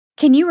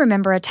Can you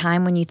remember a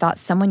time when you thought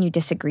someone you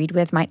disagreed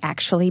with might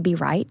actually be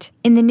right?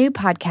 In the new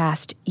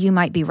podcast, You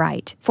Might Be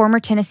Right, former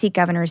Tennessee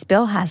Governors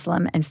Bill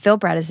Haslam and Phil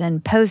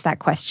Bredesen pose that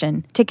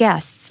question to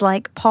guests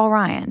like Paul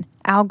Ryan,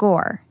 Al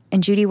Gore,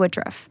 and Judy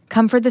Woodruff.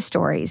 Come for the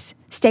stories,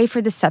 stay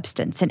for the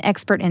substance and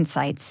expert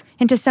insights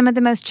into some of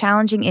the most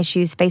challenging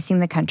issues facing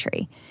the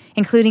country,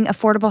 including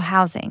affordable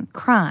housing,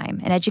 crime,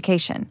 and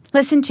education.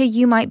 Listen to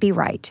You Might Be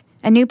Right,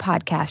 a new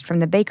podcast from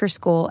the Baker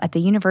School at the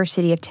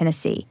University of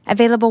Tennessee,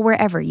 available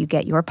wherever you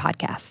get your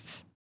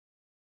podcasts.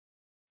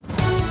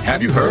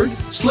 Have you heard?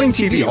 Sling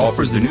TV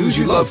offers the news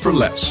you love for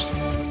less.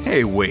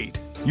 Hey, wait.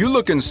 You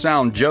look and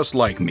sound just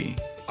like me.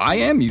 I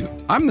am you.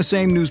 I'm the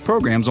same news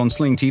programs on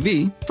Sling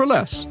TV for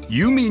less.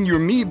 You mean you're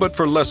me, but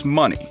for less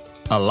money.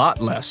 A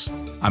lot less.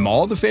 I'm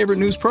all the favorite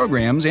news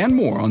programs and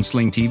more on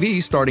Sling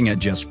TV starting at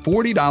just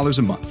 $40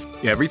 a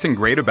month. Everything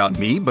great about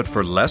me, but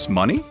for less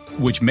money?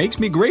 Which makes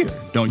me greater,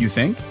 don't you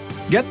think?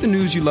 Get the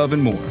news you love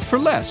and more for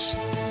less.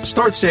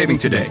 Start saving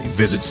today.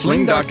 Visit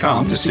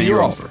sling.com to see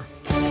your offer.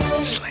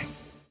 Sling.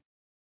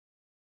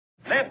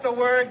 Let the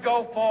word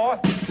go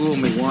forth. Fool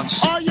me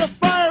once. Are you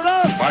fired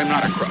up? I'm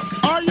not a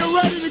crook. Are you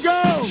ready to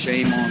go?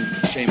 Shame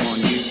on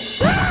you.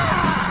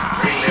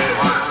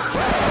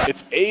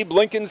 It's Abe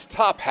Lincoln's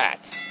Top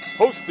Hat,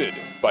 hosted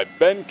by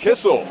Ben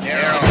Kissel.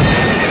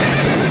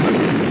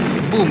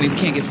 Fool me, we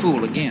can't get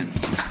fooled again.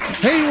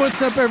 Hey,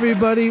 what's up,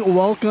 everybody?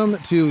 Welcome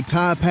to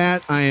Top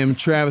Hat. I am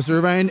Travis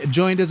Irvine,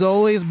 joined as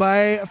always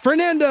by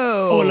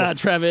Fernando. Hola,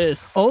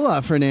 Travis.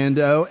 Hola,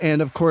 Fernando.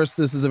 And of course,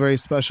 this is a very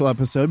special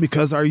episode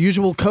because our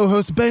usual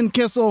co-host, Ben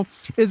Kissel,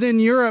 is in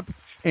Europe.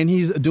 And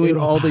he's doing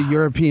all the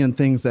European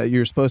things that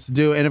you're supposed to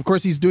do. And of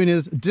course, he's doing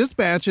his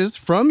dispatches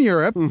from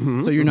Europe.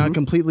 So you're not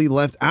completely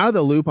left out of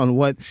the loop on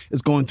what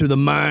is going through the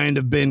mind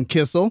of Ben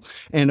Kissel.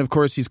 And of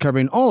course, he's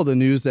covering all the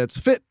news that's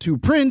fit to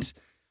print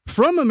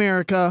from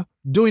America,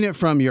 doing it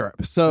from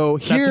Europe. So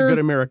here, that's a good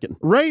American.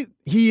 Right?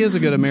 He is a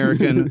good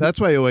American. That's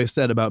what I always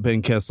said about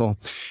Ben Kissel.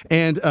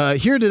 And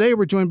here today,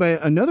 we're joined by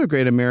another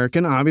great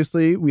American.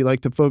 Obviously, we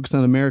like to focus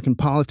on American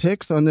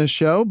politics on this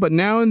show. But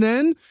now and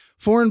then,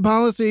 foreign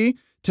policy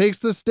takes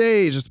the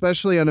stage,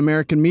 especially on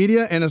American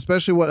media, and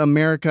especially what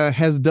America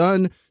has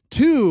done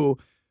to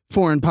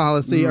foreign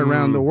policy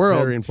around the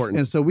world. Very important.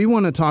 And so we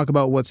want to talk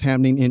about what's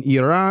happening in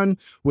Iran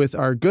with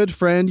our good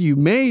friend. You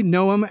may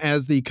know him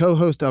as the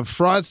co-host of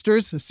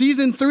Fraudsters.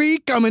 Season 3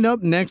 coming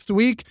up next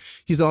week.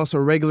 He's also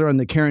a regular on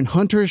the Karen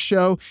Hunter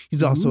Show.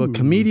 He's also a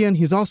comedian.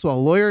 He's also a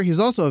lawyer. He's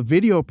also a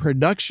video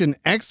production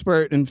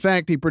expert. In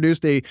fact, he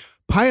produced a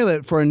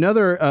pilot for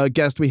another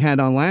guest we had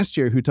on last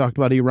year who talked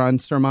about Iran,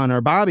 Salman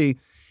Arbabi.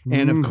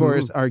 And, of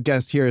course, our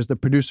guest here is the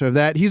producer of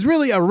that. He's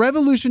really a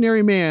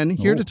revolutionary man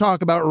here to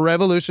talk about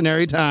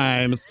revolutionary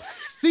times.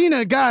 Sina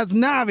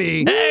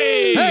Ghaznavi.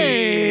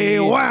 Hey!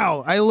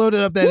 Wow. I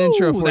loaded up that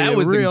intro for you. That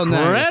was real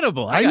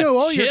incredible. Nice. I know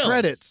all chills. your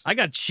credits. I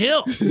got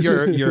chills.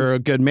 You're a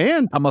good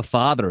man. I'm a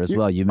father as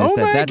well. You missed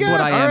that. That's God.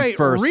 what I am all right,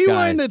 first,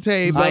 rewind guys. the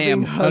tape. I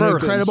am an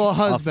incredible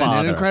husband,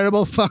 an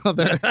incredible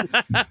father,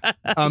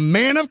 a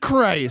man of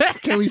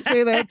Christ. Can we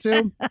say that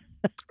too?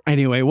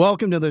 Anyway,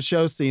 welcome to the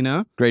show,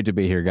 Sina. Great to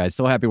be here, guys.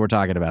 So happy we're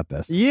talking about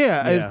this.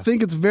 Yeah, I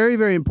think it's very,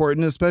 very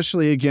important,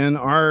 especially, again,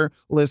 our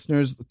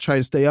listeners try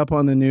to stay up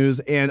on the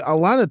news. And a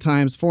lot of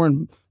times,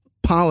 foreign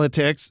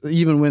politics,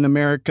 even when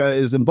America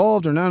is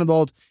involved or not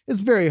involved,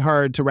 it's very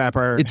hard to wrap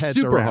our heads around. It's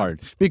super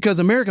hard. Because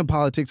American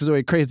politics is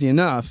already crazy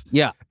enough.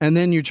 Yeah. And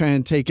then you're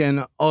trying to take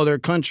in other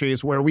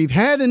countries where we've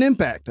had an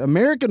impact.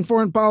 American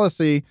foreign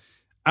policy,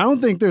 I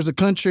don't think there's a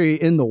country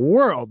in the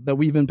world that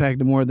we've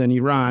impacted more than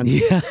Iran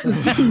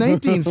since the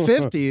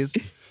 1950s.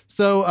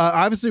 So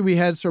obviously we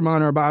had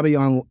Salman Arbabi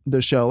on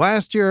the show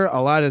last year. A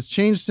lot has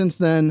changed since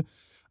then.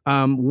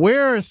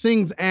 Where are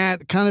things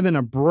at kind of in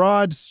a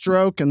broad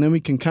stroke? And then we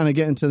can kind of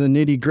get into the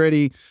nitty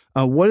gritty.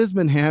 What has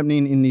been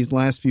happening in these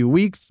last few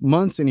weeks,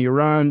 months in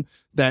Iran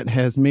that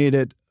has made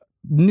it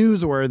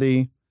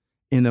newsworthy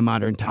in the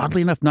modern times?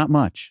 Oddly enough, not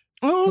much.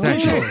 Oh,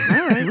 okay.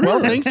 All right.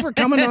 Well, thanks for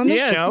coming on the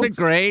show. It's been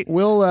great.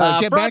 We'll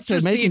get back to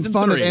making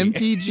fun 3. of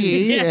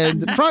MTG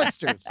and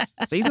Fraudsters.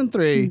 Season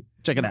 3.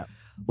 Check it out.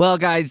 Well,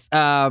 guys,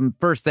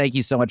 first, thank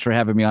you so much for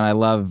having me on. I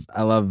love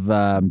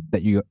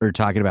that you are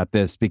talking about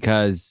this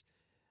because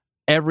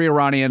every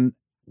Iranian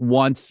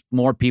wants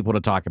more people to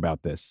talk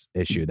about this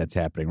issue that's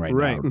happening right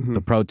now.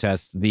 The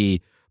protests,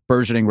 the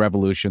burgeoning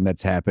revolution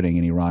that's happening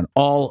in Iran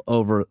all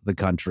over the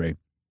country.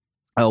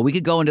 We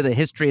could go into the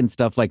history and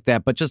stuff like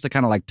that, but just to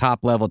kind of like top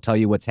level tell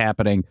you what's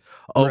happening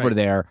over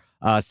there.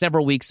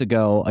 Several weeks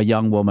ago, a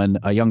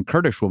young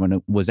Kurdish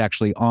woman was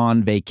actually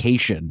on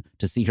vacation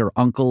to see her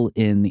uncle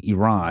in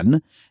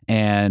Iran.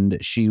 And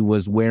she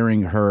was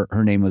wearing her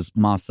name was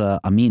Mahsa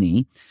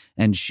Amini,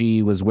 and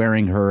she was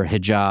wearing her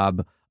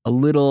hijab a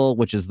little,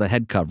 which is the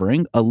head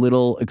covering, a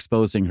little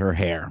exposing her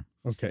hair.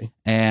 Okay.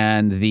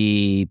 And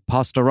the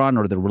Pastaran,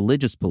 or the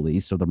religious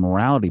police, or the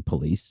morality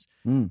police,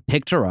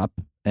 picked her up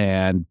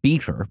and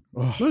beat her.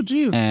 Oh,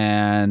 geez.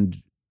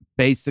 And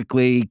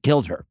basically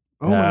killed her.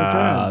 Oh, my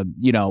God.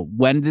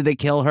 When did they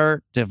kill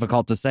her?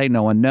 Difficult to say.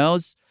 No one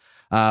knows.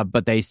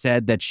 But they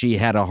said that she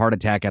had a heart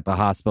attack at the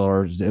hospital,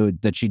 or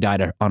that she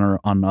died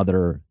on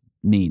other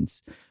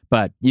means.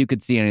 But you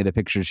could see any of the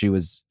pictures. She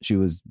was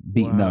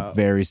beaten up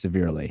very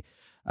severely.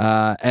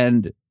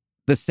 And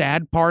the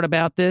sad part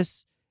about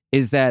this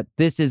is that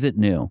this isn't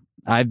new.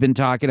 I've been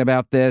talking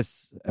about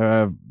this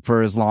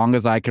for as long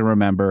as I can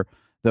remember.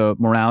 The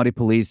morality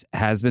police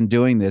has been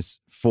doing this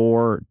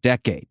for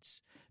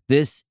decades.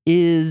 This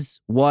is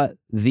what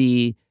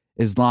the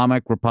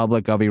Islamic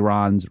Republic of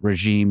Iran's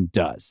regime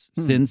does.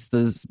 Since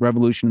the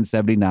revolution in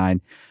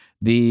 79,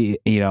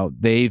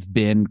 they've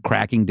been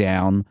cracking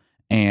down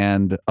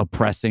and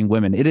oppressing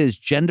women. It is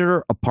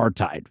gender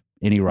apartheid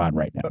in Iran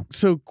right now.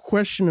 So,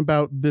 question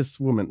about this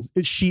woman: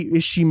 is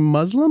she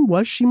Muslim?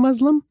 Was she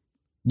Muslim?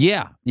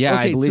 Yeah, okay,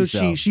 I believe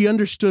so. She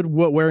understood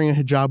what wearing a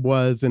hijab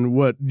was and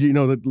what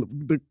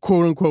the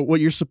quote unquote what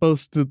you're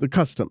supposed to, the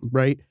custom,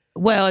 right?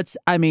 Well,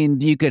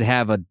 you could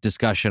have a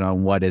discussion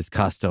on what is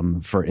custom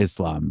for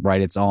Islam,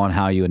 right? It's all on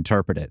how you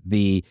interpret it.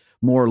 The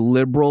more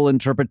liberal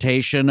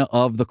interpretation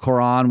of the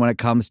Quran when it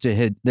comes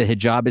to the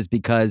hijab is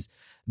because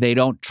they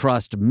don't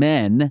trust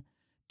men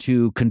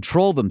to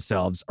control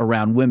themselves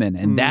around women.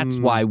 And that's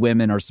why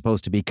women are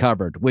supposed to be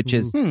covered, which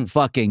is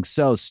fucking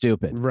so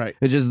stupid. Right.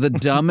 Which is the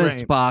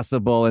dumbest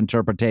possible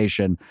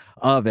interpretation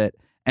of it.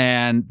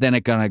 And then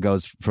it kind of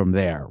goes from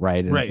there,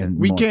 right? And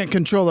we can't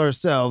control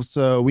ourselves,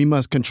 so we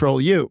must control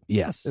you.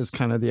 Yes. Is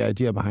kind of the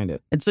idea behind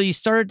it. And so you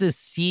started to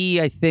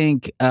see, I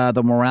think,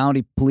 the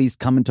morality police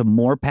come into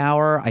more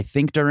power, I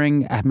think,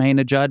 during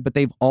Ahmadinejad, but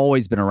they've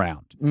always been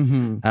around.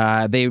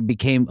 They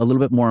became a little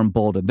bit more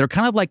emboldened. They're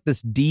kind of like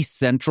this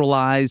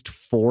decentralized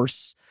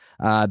force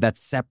that's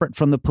separate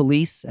from the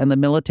police and the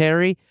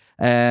military,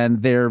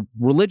 and they're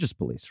religious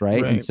police,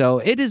 right? And so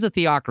it is a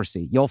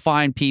theocracy. You'll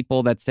find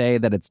people that say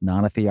that it's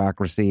not a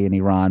theocracy in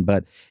Iran,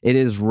 but it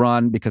is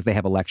run because they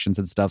have elections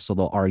and stuff, so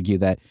they'll argue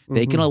that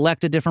they can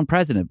elect a different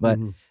president. But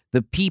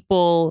the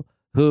people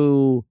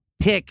who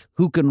pick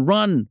who can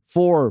run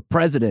for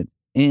president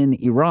in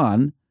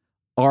Iran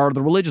are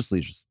the religious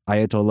leaders,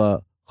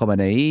 Ayatollah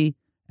Khamenei,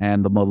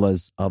 and the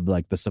mullahs of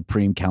like the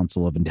Supreme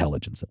Council of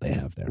Intelligence that they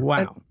have there.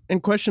 Wow.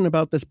 And question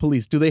about this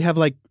police. Do they have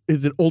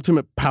is it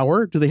ultimate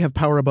power? Do they have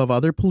power above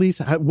other police?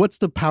 What's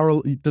the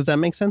power? Does that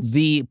make sense?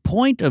 The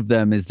point of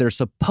them is they're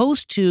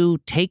supposed to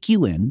take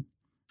you in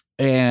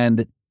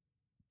and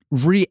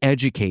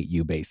re-educate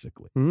you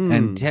basically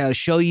and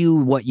show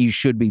you what you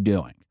should be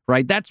doing,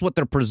 right? That's what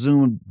they're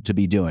presumed to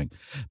be doing.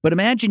 But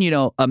imagine,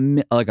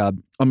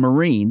 a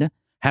Marine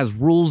has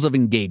rules of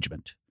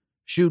engagement.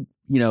 Shoot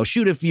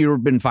if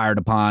you've been fired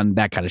upon,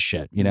 that kind of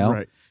shit,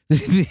 Right.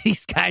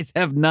 These guys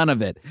have none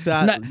of it.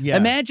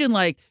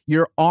 Imagine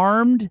you're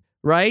armed,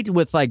 right,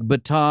 with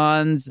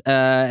batons,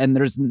 and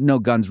there's no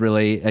guns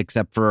really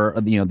except for,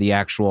 the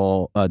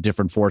actual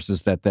different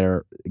forces that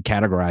they're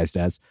categorized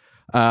as.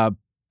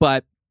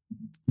 But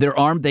they're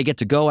armed. They get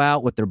to go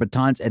out with their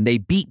batons and they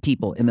beat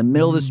people in the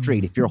middle of the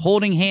street. If you're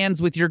holding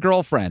hands with your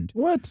girlfriend,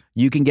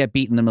 you can get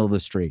beat in the middle of the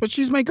street. But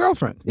she's my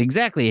girlfriend.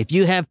 Exactly. If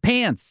you have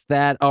pants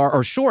that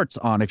are shorts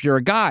on, if you're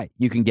a guy,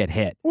 you can get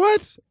hit.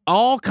 What?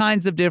 All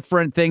kinds of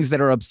different things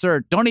that are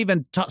absurd. Don't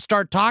even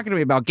start talking to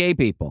me about gay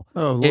people.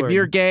 Oh, Lord. If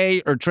you're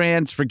gay or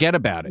trans, forget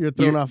about it. You're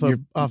thrown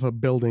off a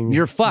building.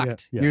 You're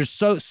fucked. Yeah. You're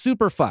so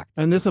super fucked.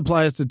 And this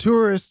applies to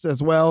tourists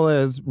as well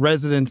as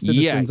resident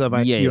citizens of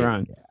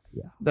Iran.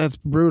 Yeah. That's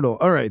brutal.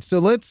 All right. So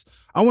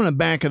I want to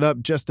back it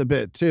up just a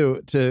bit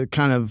too, to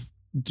kind of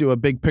do a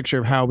big picture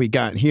of how we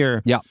got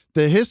here. Yeah.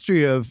 The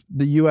history of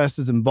the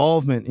U.S.'s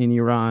involvement in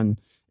Iran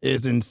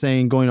is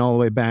insane, going all the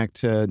way back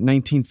to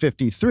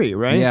 1953,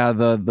 right? Yeah,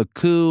 the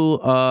coup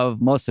of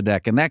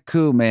Mossadegh. And that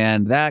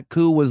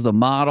coup was the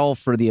model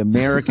for the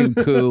American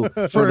coup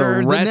for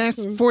the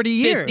next 40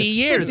 years. 50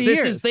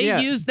 years.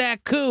 They used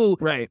that coup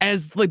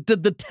as the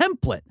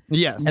template.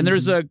 Yes. And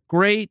there's a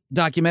great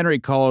documentary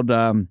called...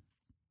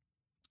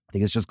 I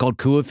think it's just called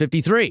Coup of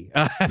 53.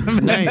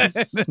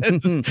 Nice.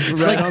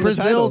 Like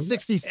Brazil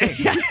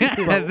 66.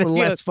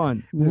 Less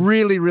fun.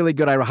 Really, really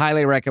good. I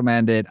highly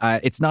recommend it.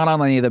 It's not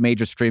on any of the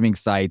major streaming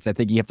sites. I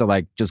think you have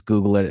to just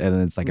Google it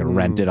and it's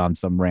rent it on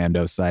some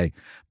rando site.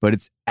 But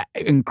it's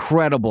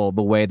incredible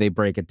the way they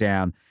break it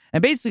down.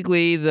 And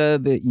basically,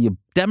 the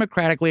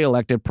democratically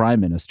elected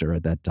prime minister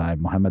at that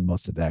time, Mohammad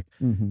Mossadegh,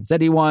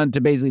 said he wanted to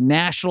basically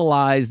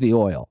nationalize the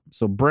oil.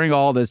 So bring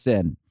all this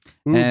in.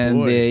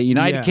 The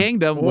United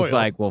Kingdom was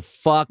like, well,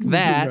 fuck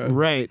that.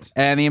 Right.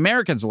 And the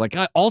Americans were like,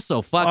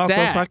 also fuck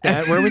that. Fuck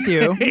that. We're with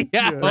you.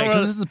 Yeah.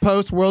 Because this is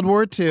post-World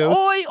War II.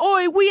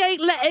 Oi, we ain't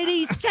letting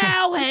these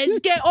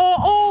towelheads get our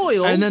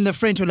oil. And then the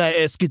French were like,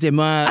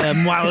 excusez-moi,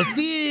 moi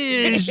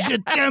aussi, je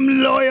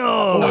t'aime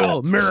loyal. Oil,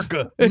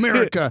 America.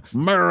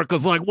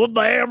 America's like,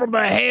 whatever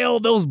the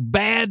hell those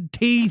bad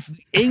teeth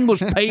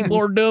English people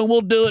are doing, we'll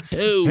do it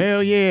too.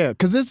 Hell yeah.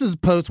 Because this is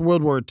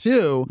post-World War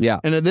II. Yeah.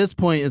 And at this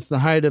point, it's the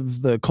height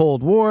of the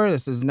Cold War.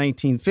 This is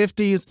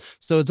 1950s.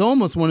 So it's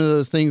almost one of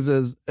those things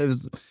as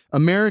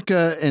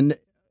America and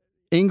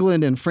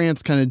England and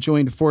France kind of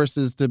joined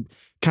forces to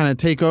kind of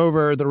take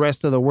over the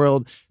rest of the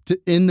world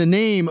in the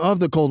name of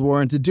the Cold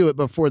War and to do it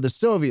before the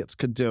Soviets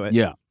could do it.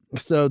 Yeah.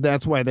 So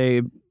that's why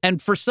they... And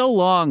for so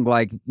long,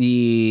 like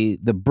the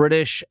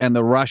British and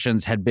the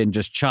Russians had been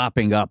just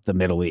chopping up the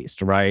Middle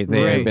East, right?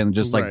 They had been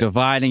just like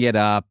dividing it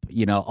up,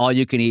 all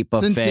you can eat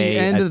buffet Since the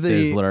end at of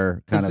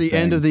Sizzler kind Since of the thing.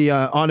 end of the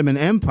Ottoman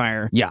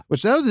Empire. Yeah.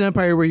 Which that was an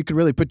empire where you could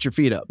really put your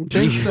feet up.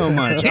 Thanks so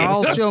much.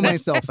 I'll show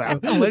myself out.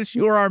 Unless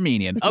you were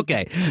Armenian.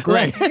 Okay.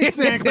 Right.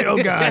 Exactly.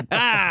 Oh, God.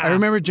 I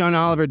remember John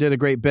Oliver did a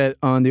great bit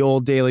on the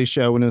old Daily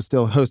Show when it was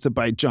still hosted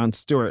by Jon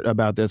Stewart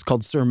about this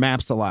called Sir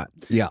Maps-a-Lot.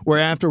 Yeah. Where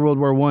after World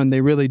War I,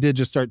 they really did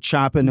just start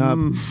chopping up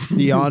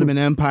the Ottoman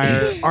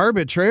Empire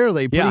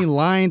arbitrarily, putting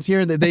lines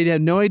here. They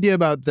had no idea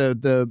about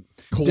the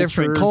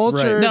different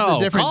cultures, No,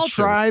 the different cultures.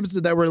 tribes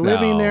that were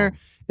living there.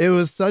 It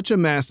was such a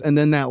mess. And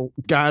then that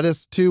got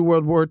us to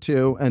World War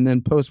II. And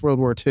then post-World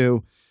War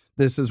II,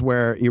 this is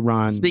where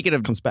Iran Speaking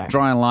of comes back.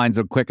 drawing lines,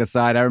 a quick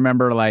aside, I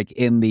remember like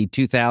in the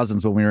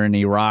 2000s when we were in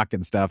Iraq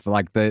and stuff,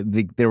 like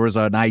there was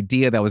an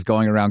idea that was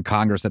going around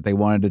Congress that they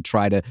wanted to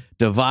try to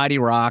divide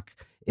Iraq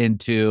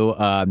into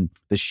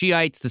the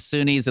Shiites, the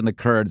Sunnis, and the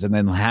Kurds, and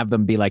then have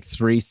them be like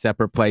three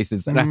separate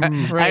places. And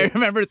I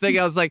remember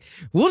thinking, I was like,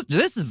 "Well,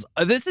 this is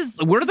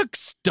we're the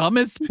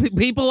dumbest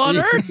people on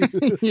earth.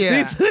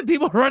 These are the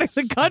people running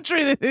the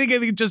country. They think they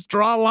can just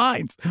draw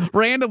lines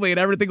randomly and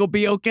everything will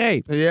be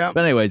okay." Yeah.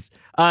 But anyways,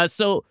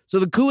 so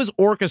the coup is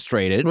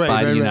orchestrated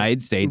by the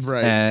United States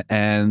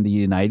and the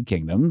United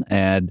Kingdom.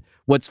 And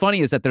what's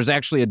funny is that there's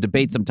actually a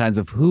debate sometimes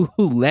of who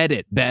led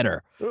it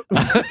better.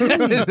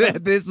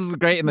 This is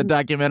great in the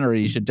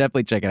documentary. You should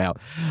definitely check it out.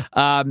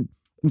 And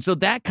so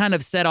that kind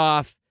of set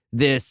off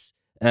this,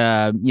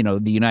 the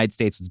United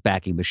States was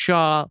backing the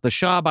Shah. The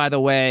Shah, by the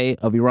way,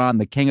 of Iran,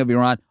 the king of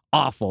Iran,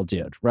 awful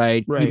dude,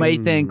 right? You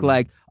might think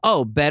like,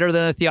 oh, better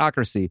than a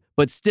theocracy,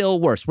 but still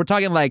worse. We're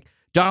talking like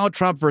Donald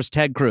Trump versus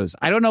Ted Cruz.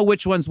 I don't know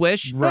which one's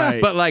which,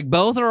 but like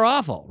both are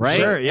awful, right?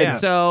 Sure, yeah. And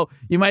so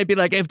you might be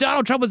like, if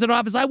Donald Trump was in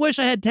office, I wish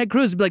I had Ted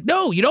Cruz. You'd be like,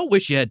 no, you don't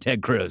wish you had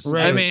Ted Cruz.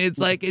 Right. I mean, it's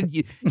like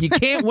you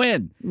can't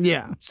win.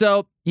 Yeah.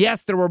 So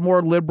yes, there were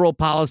more liberal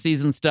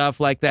policies and stuff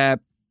like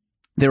that.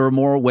 There were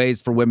more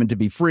ways for women to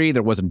be free.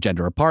 There wasn't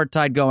gender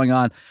apartheid going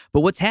on.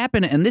 But what's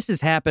happened, and this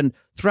has happened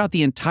throughout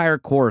the entire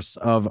course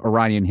of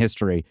Iranian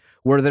history,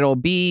 where there'll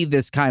be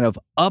this kind of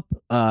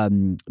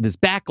this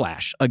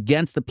backlash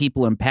against the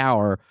people in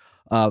power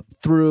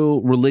through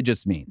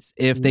religious means.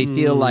 If they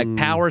feel like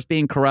power is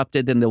being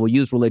corrupted, then they will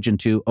use religion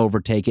to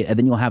overtake it. And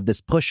then you'll have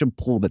this push and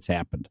pull that's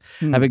happened.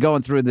 I've been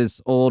going through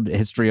this old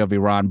history of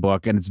Iran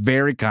book, and it's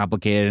very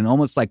complicated. And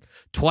almost like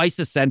twice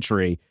a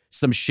century,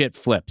 some shit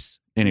flips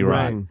in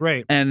Iran.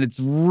 Right. And it's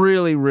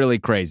really, really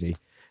crazy.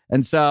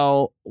 And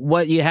so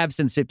what you have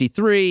since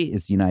 53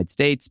 is the United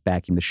States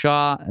backing the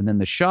Shah. And then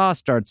the Shah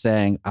starts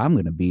saying, I'm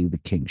going to be the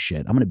king shit.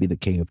 I'm going to be the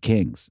king of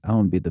kings. I'm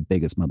going to be the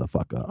biggest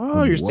motherfucker.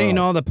 Oh, you're saying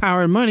all the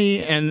power and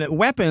money and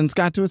weapons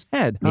got to his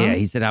head. Huh? Yeah,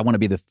 he said, I want to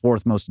be the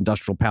fourth most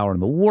industrial power in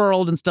the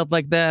world and stuff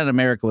like that. And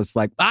America was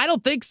like, I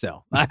don't think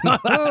so.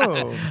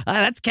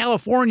 That's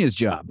California's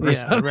job.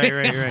 Yeah,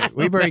 right.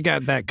 We've already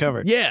got that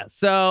covered. Yeah,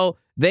 so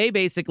they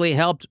basically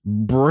helped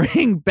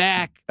bring in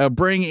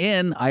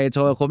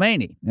Ayatollah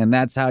Khomeini. And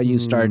that's how you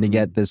started to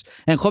get this.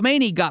 And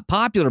Khomeini got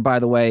popular, by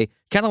the way,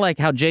 kind of like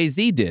how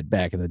Jay-Z did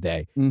back in the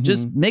day.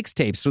 Just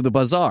mixtapes through the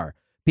bazaar.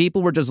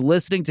 People were just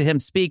listening to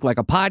him speak like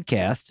a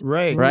podcast.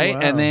 Right?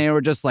 Wow. And they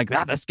were just like,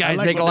 this guy's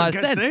like making a what lot of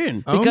this guy's sense.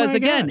 saying. Oh Because my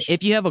again, gosh.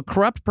 if you have a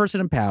corrupt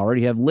person in power,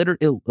 you have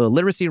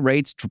literacy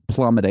rates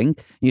plummeting,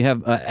 you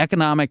have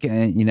economic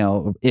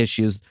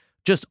issues.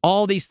 Just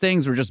all these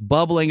things were just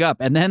bubbling up.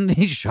 And then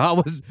the Shah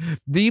was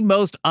the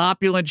most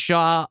opulent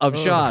Shah of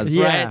Shahs,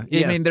 right?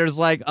 I mean, there's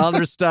like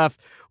other stuff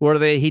where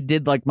he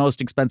did like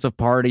most expensive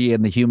party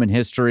in the human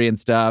history and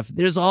stuff.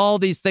 There's all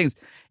these things,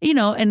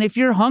 and if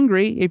you're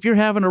hungry, if you're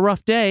having a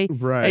rough day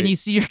and you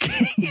see your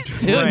king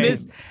doing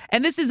this,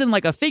 and this isn't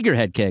like a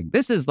figurehead king.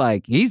 This is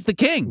like, he's the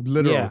king.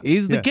 Literally.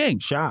 He's the king.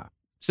 Shah.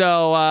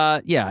 So,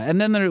 and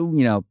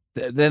then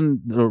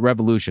then the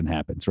revolution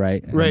happens,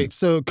 right? Right.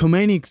 So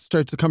Khomeini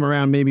starts to come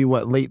around maybe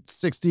late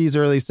 60s,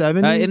 early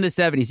 70s? In the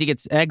 70s. He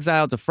gets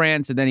exiled to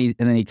France and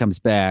then he comes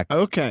back.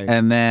 Okay.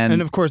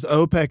 And of course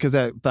OPEC is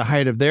at the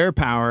height of their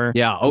power.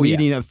 Yeah.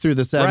 leading up through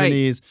the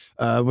 70s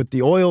with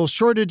the oil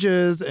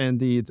shortages and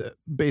the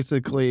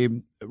basically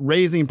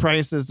raising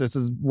prices. This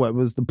is what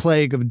was the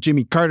plague of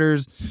Jimmy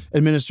Carter's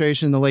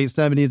administration in the late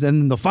 70s,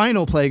 and the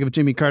final plague of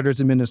Jimmy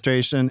Carter's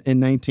administration in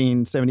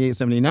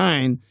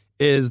 1978-79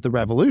 is the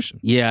revolution.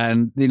 Yeah,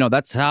 and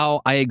that's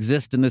how I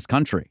exist in this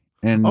country.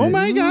 And oh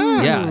my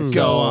God. Yeah. Go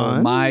So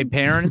on. my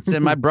parents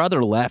and my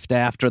brother left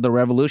after the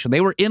revolution.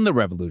 They were in the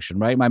revolution,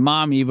 right? My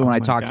mom, even when I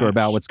talk to her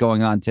about what's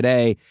going on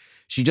today,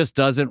 she just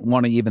doesn't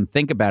want to even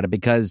think about it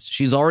because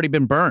she's already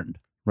been burned,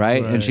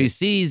 right? And she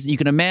sees, you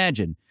can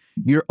imagine,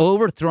 you're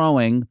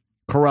overthrowing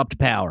corrupt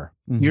power.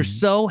 You're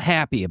so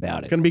happy about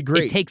it. It's going to be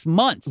great. It takes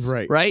months,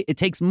 right? It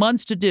takes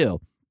months to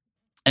do.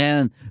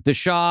 And the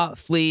Shah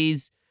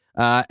flees,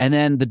 and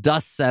then the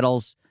dust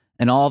settles,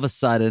 and all of a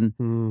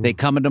sudden, they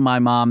come into my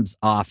mom's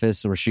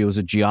office where she was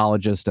a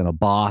geologist and a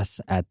boss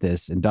at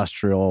this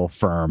industrial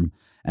firm,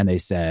 and they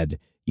said,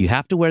 You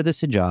have to wear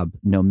this hijab.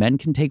 No men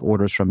can take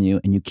orders from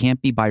you, and you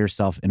can't be by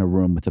yourself in a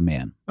room with a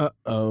man.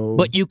 Uh-oh.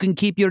 But you can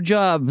keep your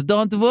job.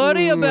 Don't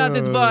worry about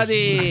it,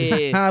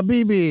 buddy.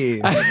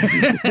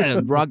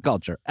 Habibi. Wrong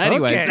culture.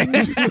 Anyways.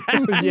 Okay.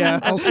 Yeah,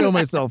 I'll show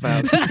myself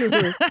out.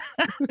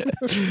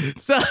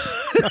 So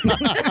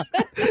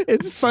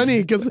It's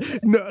funny because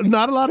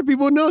not a lot of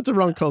people know it's a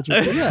wrong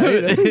culture.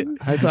 Yeah,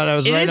 I thought I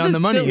was right on the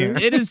money here.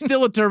 It is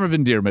still a term of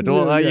endearment.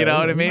 Well, you know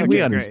what I mean? Okay, We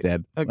great.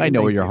 understand. Okay, I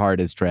know where thank your you. heart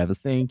is,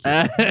 Travis. Thank you.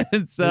 I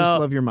just So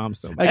love your mom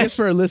so much. I guess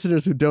for our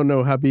listeners who don't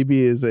know,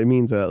 Habibi it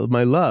means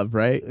my love,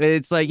 right?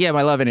 it's like,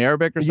 my love in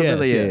Arabic or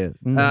something. Yes,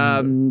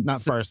 Yeah. Not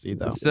Farsi,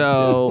 though.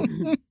 So,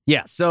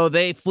 so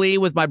they flee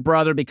with my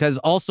brother because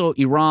also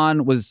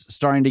Iran was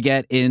starting to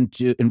get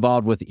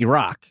involved with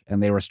Iraq,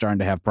 and they were starting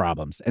to have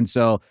problems. And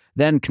so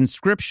then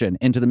conscription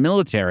into the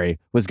military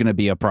was going to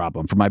be a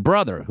problem for my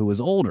brother, who was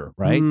older,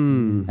 right?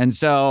 And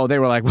so they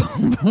were like,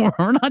 well,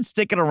 we're not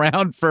sticking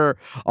around for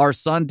our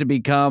son to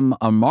become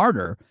a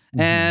martyr.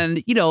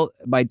 And,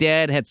 my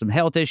dad had some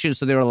health issues,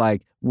 so they were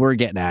like, we're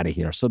getting out of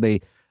here. So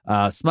they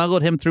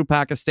smuggled him through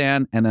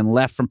Pakistan and then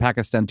left from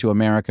Pakistan to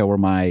America where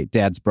my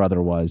dad's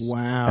brother was.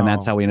 Wow. And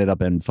that's how we ended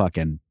up in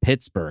fucking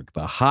Pittsburgh,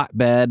 the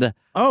hotbed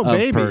of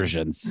baby.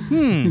 Persians.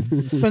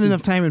 Spend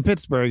enough time in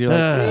Pittsburgh, you're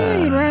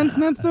like, Iran's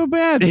not so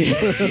bad.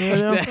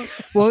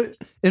 Well,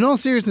 in all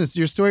seriousness,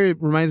 your story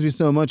reminds me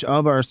so much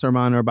of our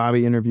Sarman or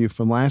Bobby interview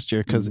from last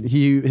year because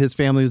his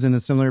family was in a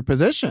similar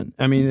position.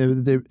 I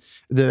mean,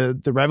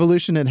 the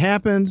revolution had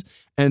happened,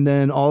 and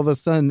then all of a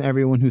sudden,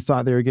 everyone who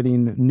thought they were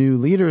getting new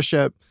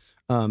leadership,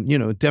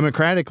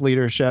 democratic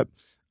leadership,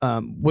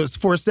 was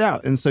forced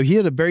out. And so he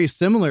had a very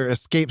similar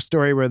escape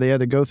story where they had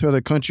to go through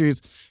other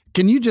countries.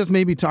 Can you just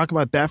maybe talk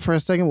about that for a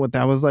second? What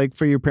that was like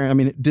for your parents? I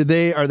mean,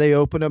 are they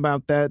open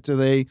about that? Do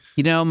they,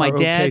 my are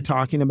dad okay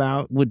talking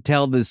about? would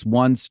tell this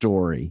one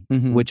story,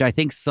 which I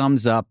think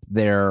sums up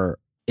their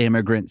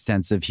immigrant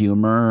sense of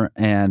humor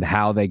and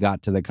how they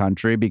got to the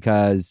country.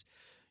 Because,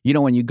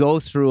 when you go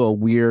through a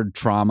weird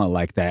trauma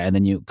like that and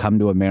then you come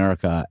to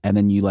America and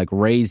then you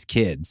raise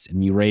kids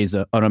and you raise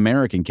an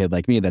American kid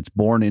like me that's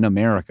born in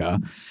America,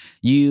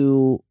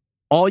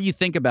 all you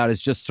think about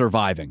is just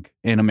surviving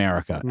in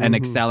America and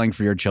excelling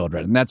for your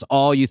children. And that's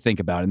all you think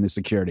about in the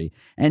security.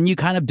 And you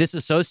kind of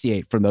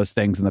disassociate from those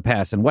things in the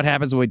past. And what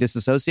happens when we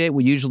disassociate?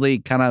 We usually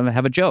kind of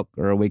have a joke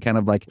or we kind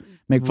of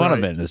make fun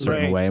of it in a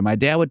certain way. And my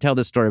dad would tell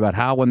this story about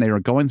how when they were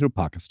going through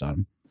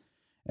Pakistan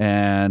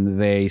and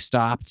they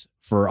stopped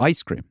for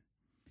ice cream.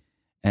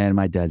 And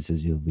my dad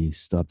says, we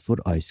stopped for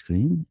ice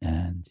cream.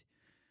 And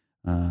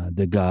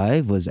the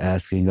guy was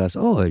asking us,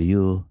 are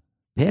you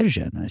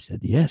Persian? I said,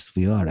 yes,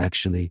 we are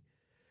actually.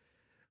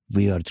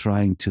 We are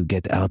trying to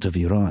get out of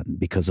Iran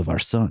because of our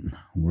son.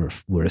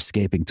 We're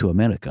escaping to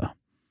America.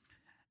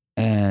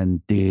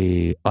 And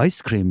the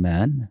ice cream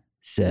man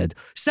said,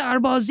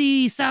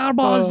 Sarbazi,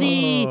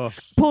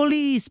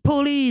 police.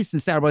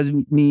 And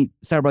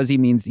Sarbazi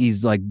means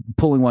he's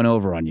pulling one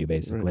over on you,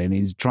 basically. Right. And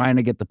he's trying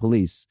to get the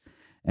police.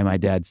 And my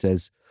dad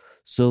says,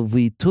 so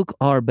we took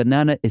our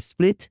banana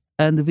split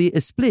and we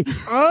split.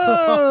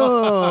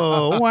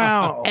 Oh,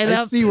 wow. And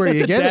I see where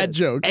you get dad it.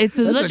 joke. It's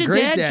such a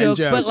great dad joke,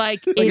 but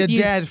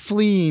dad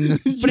fleeing.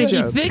 But if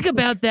you think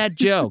about that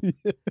joke,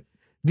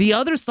 the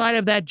other side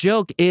of that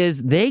joke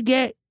is they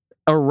get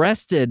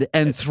arrested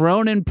and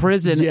thrown in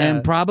prison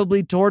and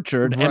probably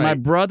tortured. Right. And my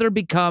brother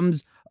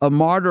becomes a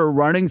martyr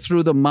running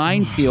through the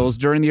minefields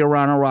during the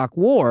Iran-Iraq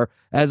War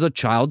as a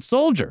child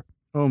soldier.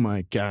 Oh,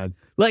 my God.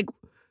 Yeah.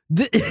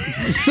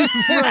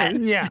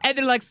 And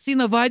they're like,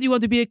 Sina, why do you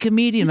want to be a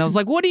comedian? I was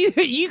like, what do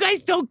you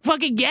guys don't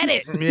fucking get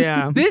it.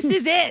 Yeah. This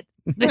is it.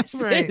 This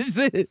is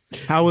it.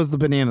 How was the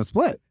banana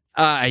split?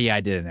 Yeah,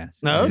 I didn't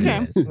ask. Oh,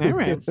 okay. All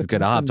right. It's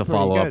good. I'll have to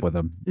follow up with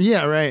him.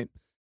 Yeah, right.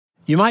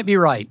 You might be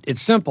right. It's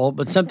simple,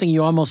 but something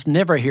you almost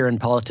never hear in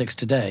politics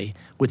today,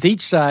 with each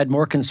side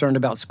more concerned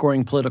about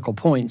scoring political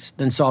points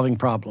than solving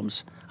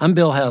problems. I'm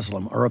Bill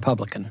Haslam, a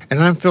Republican.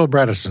 And I'm Phil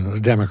Bredesen, a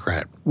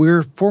Democrat.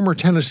 We're former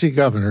Tennessee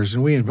governors,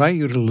 and we invite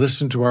you to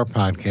listen to our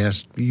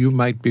podcast, You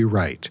Might Be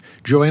Right.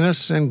 Join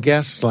us and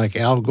guests like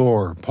Al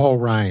Gore, Paul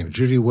Ryan,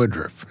 Judy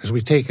Woodruff, as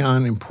we take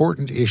on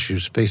important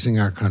issues facing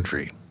our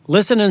country.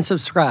 Listen and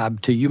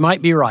subscribe to You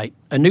Might Be Right,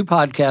 a new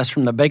podcast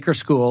from the Baker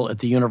School at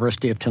the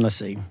University of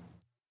Tennessee.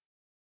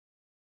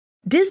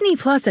 Disney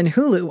Plus and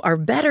Hulu are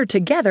better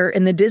together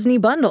in the Disney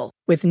Bundle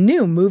with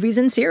new movies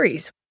and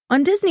series.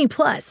 On Disney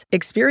Plus,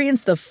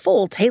 experience the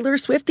full Taylor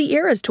Swift The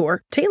Eras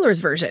Tour, Taylor's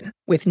version,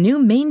 with new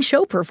main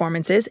show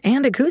performances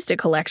and acoustic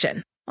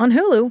collection. On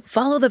Hulu,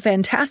 follow the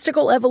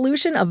fantastical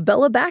evolution of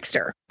Bella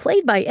Baxter,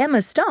 played by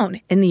Emma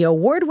Stone in the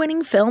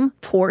award-winning film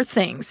Poor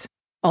Things.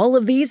 All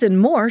of these and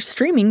more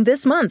streaming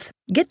this month.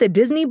 Get the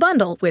Disney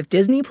Bundle with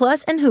Disney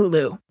Plus and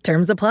Hulu.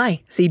 Terms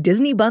apply. See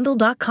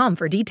DisneyBundle.com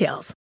for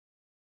details.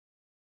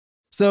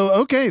 So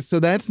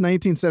that's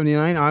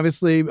 1979.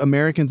 Obviously,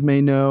 Americans may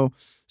know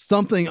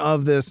something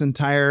of this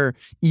entire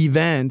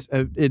event.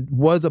 It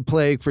was a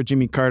plague for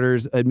Jimmy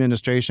Carter's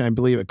administration. I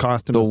believe it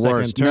cost him The a second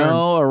worst. term.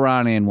 No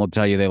Iranian will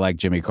tell you they like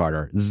Jimmy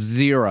Carter.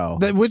 Zero.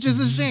 Which is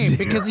a shame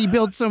because he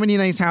built so many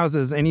nice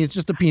houses and he's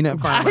just a peanut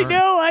farmer. I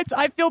know.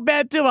 I feel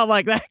bad too. I'm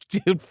like, that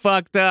dude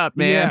fucked up,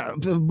 man.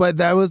 Yeah, but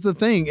that was the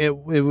thing. It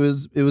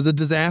was a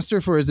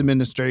disaster for his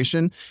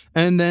administration.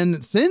 And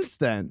then since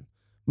then,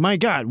 my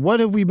God, what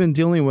have we been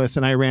dealing with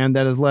in Iran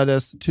that has led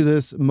us to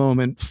this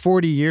moment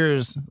 40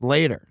 years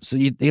later? So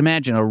you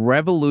imagine a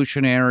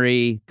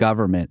revolutionary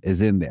government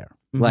is in there,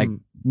 like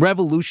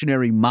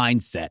revolutionary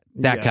mindset,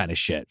 that Yes, kind of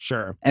shit.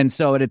 Sure. And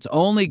so it's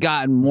only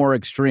gotten more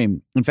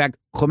extreme. In fact,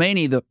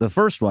 Khomeini, the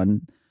first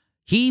one,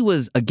 he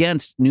was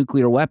against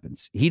nuclear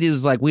weapons. He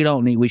was like, we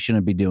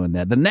shouldn't be doing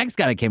that. The next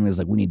guy that came in was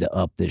like, we need to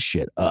up this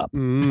shit up.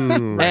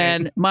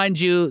 And mind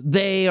you,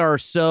 they are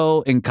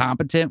so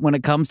incompetent when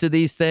it comes to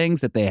these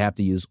things that they have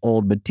to use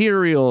old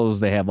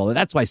materials. They have all that.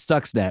 That's why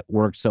Stuxnet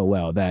worked so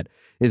well, that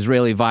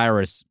Israeli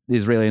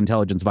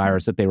intelligence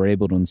virus that they were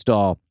able to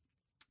install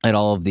at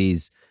all of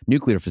these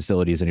nuclear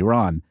facilities in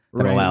Iran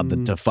that allowed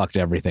them to fuck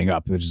everything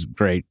up, which is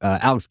great.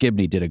 Alex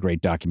Gibney did a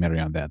great documentary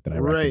on that I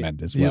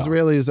recommend as well. The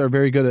Israelis are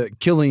very good at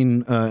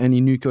killing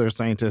any nuclear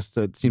scientists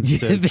that seems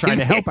to try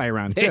to help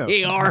Iran, too.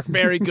 They are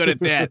very good at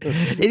that.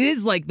 It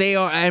is like they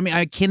are. I mean,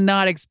 I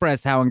cannot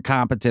express how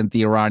incompetent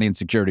the Iranian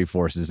security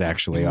forces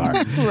actually are.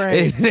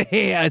 Right.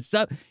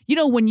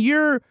 When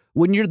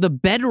you're the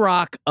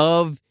bedrock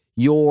of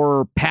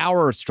your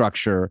power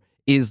structure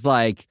is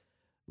like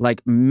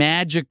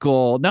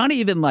magical, not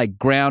even like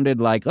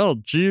grounded, like, oh,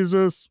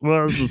 Jesus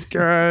was this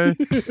guy.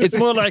 It's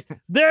more like,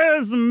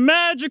 there's a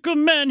magical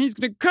man. He's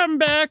going to come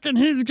back and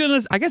he's going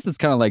to, I guess it's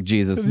kind of like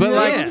Jesus, but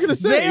I was going to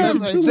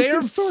say,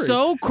 they're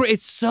so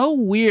it's so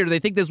weird. They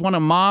think this one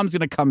of mom's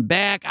going to come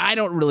back. I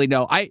don't really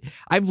know.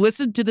 I've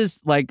listened to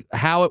this, like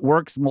how it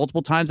works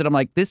multiple times. And I'm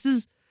like,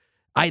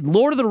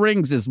 Lord of the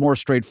Rings is more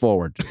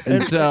straightforward.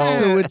 And so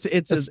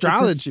it's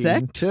astrology it's a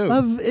sect too.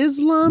 of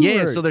Islam?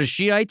 Yeah, or- so there's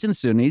Shiites and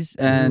Sunnis,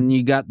 and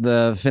you got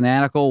the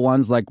fanatical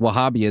ones like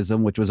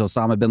Wahhabism, which was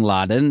Osama bin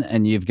Laden,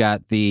 and you've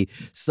got the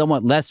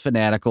somewhat less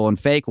fanatical and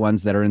fake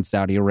ones that are in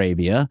Saudi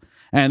Arabia.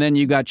 And then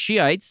you got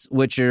Shiites,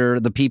 which are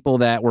the people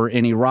that were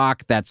in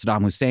Iraq that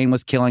Saddam Hussein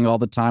was killing all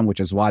the time, which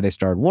is why they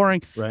started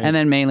warring. Right. And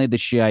then mainly the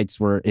Shiites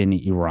were in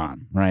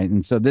Iran, right?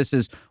 And so this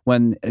is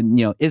when,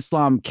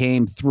 Islam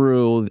came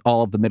through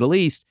all of the Middle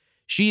East.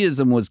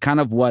 Shiism was kind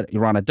of what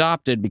Iran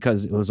adopted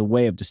because it was a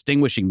way of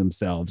distinguishing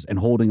themselves and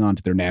holding on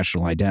to their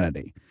national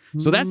identity.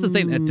 So that's the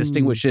thing that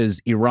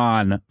distinguishes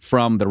Iran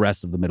from the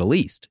rest of the Middle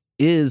East,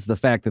 is the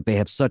fact that they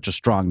have such a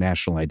strong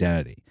national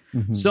identity.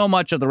 So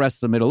much of the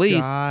rest of the Middle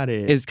East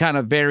is kind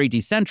of very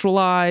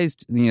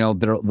decentralized.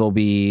 They'll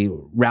be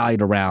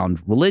rallied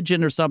around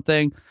religion or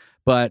something.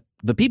 But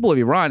the people of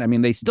Iran, I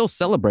mean, they still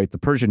celebrate the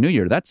Persian New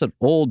Year. That's an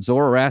old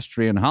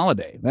Zoroastrian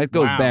holiday. That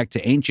goes back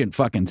to ancient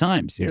fucking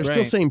times here. They're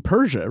still saying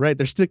Persia, right?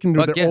 They're sticking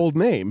to their old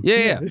name.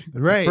 Yeah.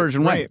 Right.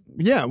 Persian way.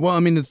 Yeah. Well,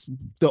 I mean, it's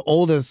the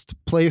oldest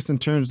place in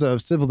terms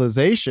of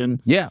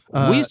civilization. Yeah.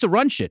 We used to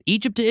run shit.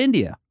 Egypt to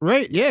India.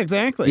 Right. Yeah,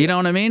 exactly. You know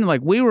what I mean?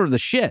 Like, we were the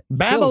shit.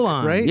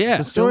 Babylon, Silk, right? Yeah.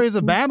 The stories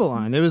of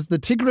Babylon. It was the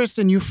Tigris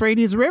and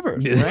Euphrates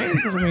rivers, right?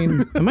 I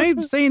mean, am I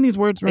saying these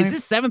words right? Is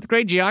this 7th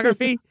grade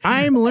geography?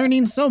 I'm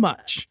learning so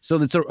much. So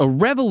it's a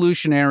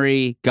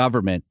revolutionary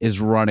government is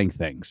running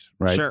things,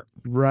 right? Sure.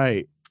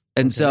 Right.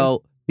 And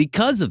so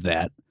because of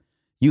that,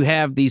 you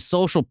have these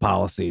social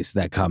policies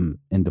that come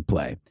into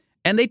play.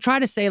 And they try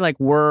to say, like,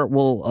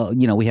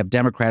 we have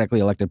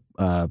democratically elected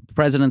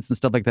presidents and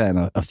stuff like that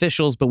and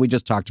officials, but we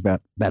just talked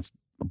about that's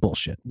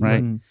bullshit,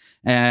 right?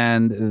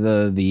 And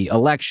the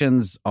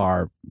elections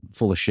are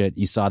full of shit.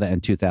 You saw that in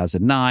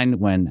 2009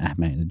 when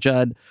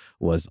Ahmadinejad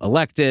was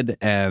elected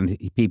and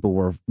people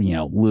were,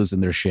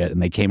 losing their shit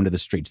and they came into the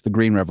streets. The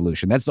Green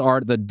Revolution. That's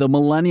the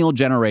millennial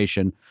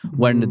generation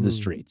went into the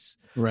streets.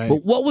 Right.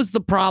 But what was the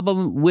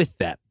problem with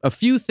that? A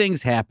few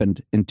things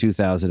happened in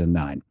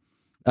 2009.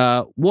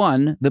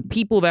 One, the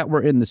people that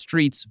were in the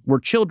streets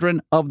were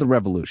children of the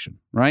revolution,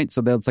 right?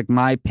 So that's like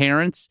my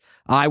parents.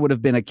 I would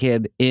have been a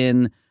kid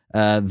in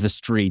the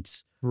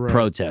streets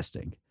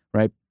protesting,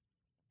 right?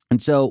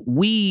 And so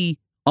we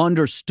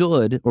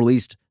understood, or at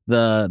least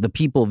the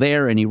people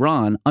there in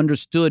Iran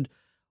understood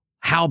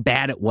how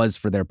bad it was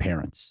for their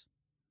parents,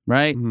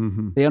 right?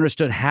 They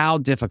understood how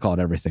difficult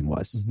everything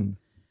was.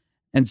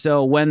 And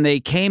so when they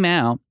came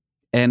out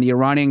and the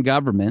Iranian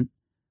government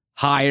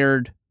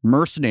hired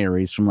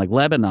mercenaries from like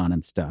Lebanon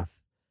and stuff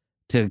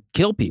to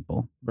kill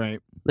people. Right.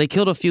 They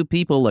killed a few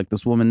people, like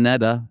this woman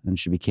Neda, and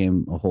she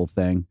became a whole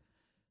thing.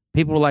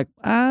 People were like,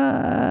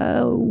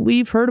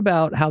 we've heard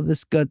about how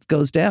this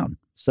goes down,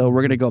 so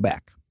we're going to go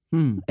back.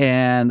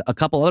 And a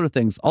couple other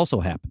things also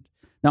happened.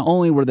 Not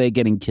only were they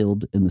getting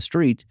killed in the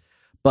street,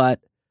 but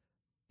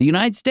the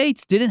United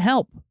States didn't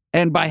help.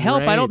 And by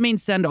help, I don't mean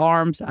send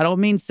arms. I don't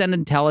mean send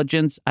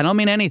intelligence. I don't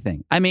mean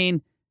anything. I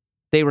mean,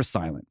 they were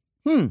silent.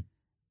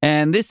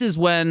 And this is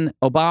when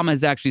Obama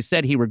has actually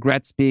said he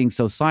regrets being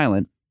so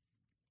silent.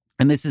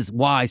 and this is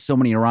why so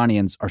many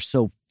Iranians are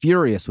so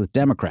furious with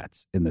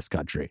Democrats in this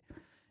country,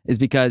 is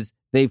because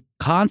they've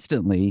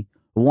constantly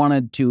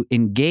wanted to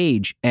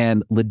engage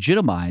and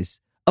legitimize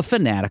a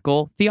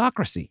fanatical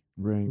theocracy.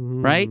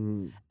 Right?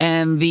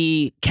 And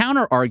the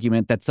counter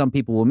argument that some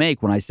people will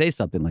make when I say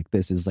something like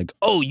this is like,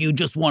 oh, you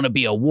just want to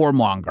be a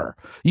warmonger.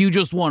 You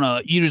just want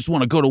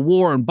to go to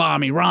war and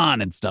bomb Iran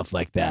and stuff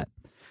like that.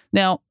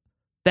 Now,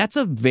 that's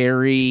a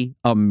very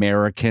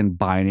American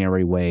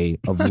binary way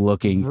of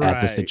looking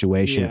at the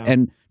situation. Yeah.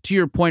 And to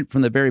your point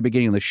from the very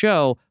beginning of the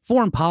show,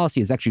 foreign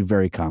policy is actually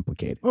very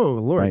complicated. Oh,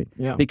 Lord. Right?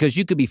 Yeah. Because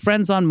you could be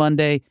friends on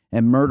Monday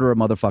and murder a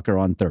motherfucker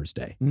on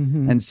Thursday.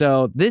 And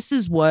so this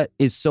is what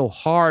is so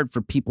hard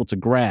for people to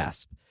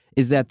grasp,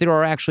 is that there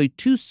are actually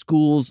two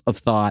schools of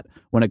thought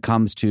when it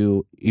comes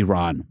to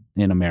Iran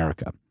in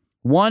America.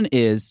 One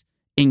is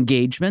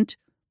engagement,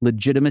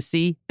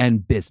 legitimacy,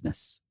 and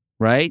business,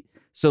 right?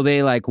 So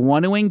they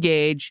want to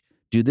engage,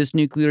 do this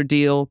nuclear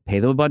deal,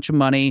 pay them a bunch of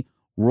money,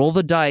 roll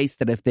the dice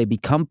that if they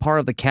become part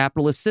of the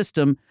capitalist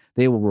system,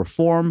 they will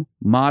reform,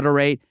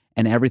 moderate,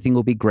 and everything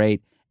will be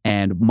great.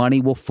 And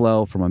money will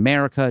flow from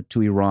America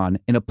to Iran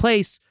in a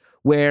place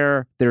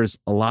where there's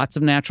lots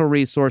of natural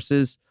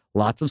resources,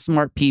 lots of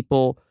smart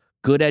people,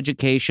 good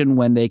education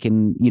when they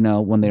can,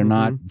 when they're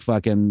not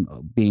fucking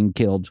being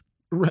killed.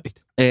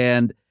 Right.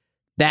 And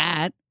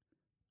that,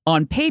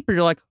 on paper,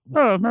 you're like,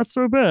 oh, not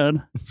so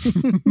bad.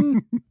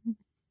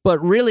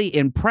 But really,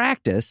 in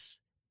practice,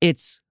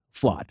 it's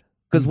flawed.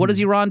 Because what does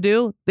Iran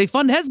do? They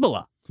fund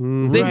Hezbollah.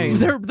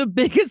 They're the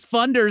biggest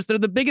funders. They're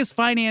the biggest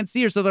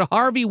financiers. So they're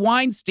Harvey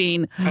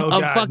Weinstein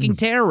of fucking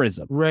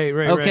terrorism. Right.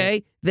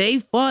 Okay? They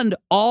fund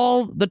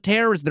all the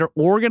terrorists. They're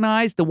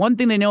organized. The one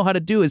thing they know how to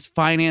do is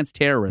finance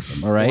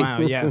terrorism. All right?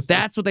 Wow, yes.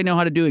 That's what they know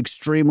how to do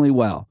extremely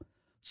well.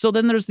 So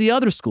then there's the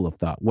other school of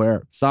thought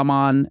where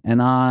Salman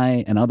and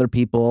I and other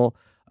people,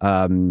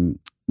 Nazanin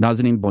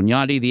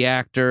Boniadi, the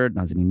actor,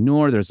 Nazanin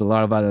Noor, there's a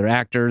lot of other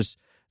actors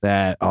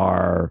that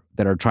are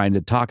trying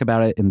to talk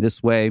about it in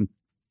this way.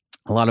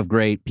 A lot of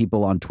great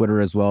people on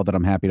Twitter as well that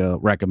I'm happy to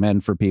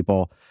recommend for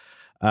people,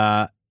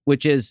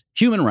 which is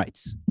human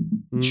rights.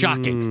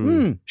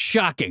 Shocking.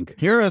 Shocking.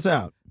 Hear us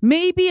out.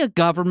 Maybe a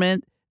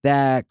government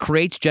that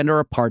creates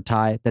gender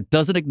apartheid, that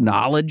doesn't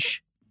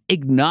acknowledge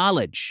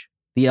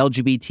the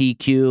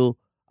LGBTQIA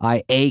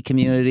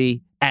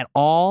community at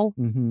all,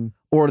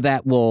 or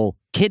that will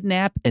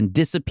kidnap and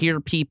disappear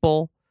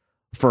people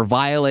for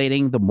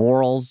violating the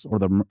morals or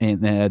the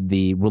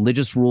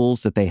religious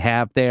rules that they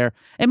have there.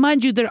 And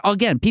mind you, there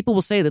again, people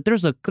will say that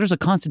there's a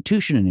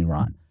constitution in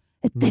Iran.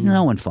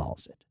 No one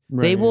follows it.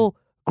 Right. They will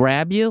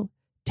grab you,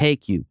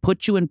 take you,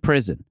 put you in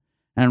prison,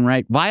 and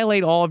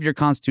violate all of your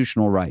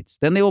constitutional rights.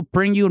 Then they will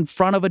bring you in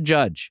front of a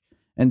judge,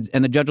 and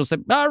the judge will say,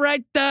 all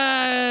right,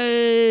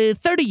 30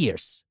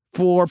 years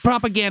for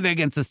propaganda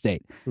against the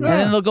state. And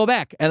then they'll go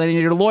back. And then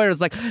your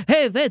lawyer's like,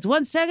 hey, Vince,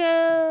 1 second.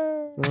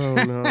 Oh,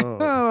 no.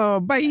 Oh,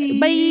 bye.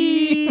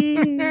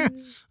 Bye.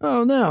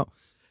 Oh, no.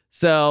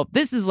 So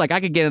this is I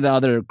could get into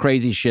other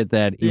crazy shit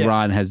that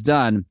Iran has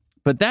done,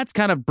 but that's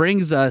kind of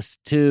brings us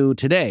to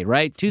today,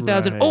 right?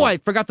 2000. Right. Oh, I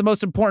forgot the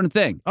most important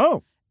thing.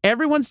 Oh.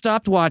 Everyone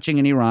stopped watching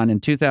in Iran in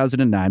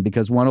 2009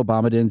 because one,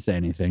 Obama didn't say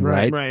anything,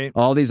 right? Right.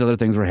 All these other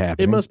things were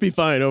happening. It must be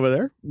fine over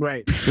there.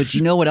 Right. But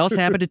you know what else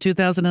happened in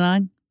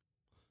 2009?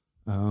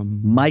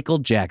 Michael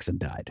Jackson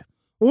died.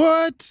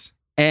 What?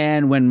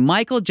 And when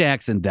Michael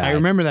Jackson died, I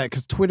remember that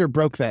because Twitter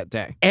broke that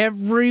day.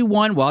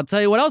 everyone, well, I'll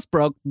tell you what else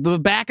broke, the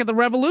back of the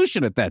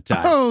revolution at that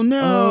time. Oh,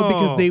 no. Oh,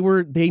 because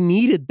they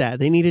needed that.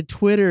 They needed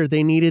Twitter.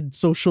 They needed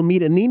social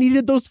media. And they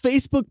needed those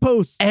Facebook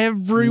posts.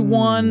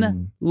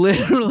 Everyone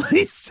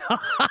literally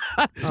stopped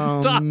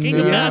talking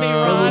no. about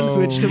Iran. And we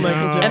switched to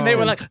Michael Jackson. And they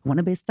were like, want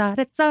to be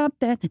started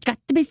something. Got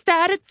to be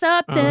started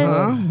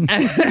something.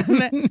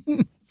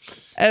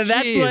 And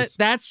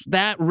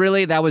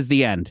that was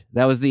the end.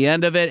 That was the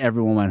end of it.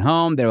 Everyone went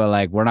home. They were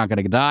like, we're not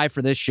going to die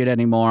for this shit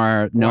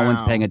anymore. No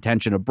one's paying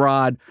attention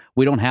abroad.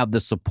 We don't have the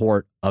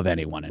support of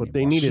anyone anymore. What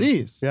they needed.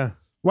 Jeez. Yeah.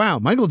 Wow,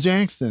 Michael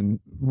Jackson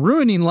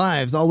ruining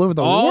lives all over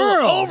the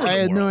world. I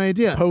had no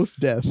idea.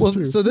 Post-death. Well,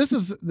 too. so this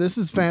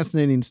is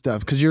fascinating stuff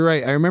because you're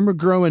right. I remember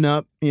growing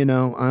up,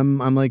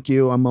 I'm like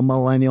you. I'm a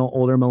millennial,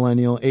 older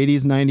millennial,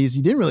 80s, 90s.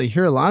 You didn't really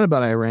hear a lot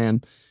about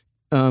Iran.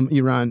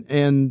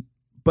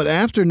 But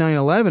after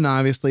 9/11,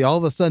 obviously, all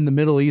of a sudden the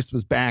Middle East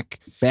was back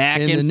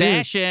in the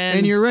fashion. News.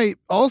 And you're right.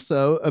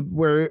 Also,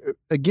 where,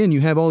 again, you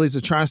have all these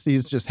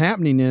atrocities just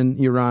happening in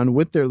Iran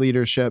with their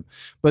leadership.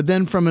 But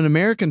then from an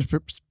American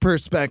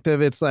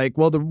perspective, it's like,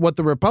 well, what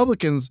the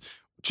Republicans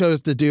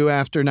chose to do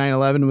after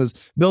 9/11 was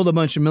build a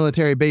bunch of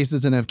military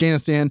bases in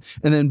Afghanistan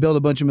and then build a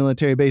bunch of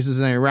military bases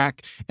in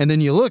Iraq. And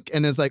then you look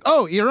and it's like,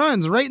 oh,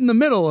 Iran's right in the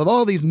middle of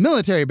all these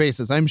military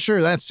bases. I'm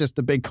sure that's just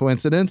a big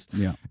coincidence.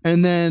 Yeah.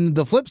 And then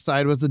the flip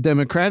side was the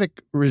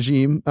Democratic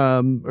regime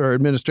or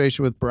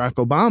administration with Barack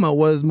Obama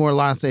was more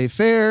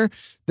laissez-faire.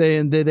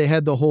 They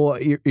had the whole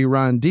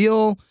Iran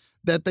deal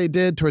that they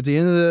did towards the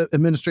end of the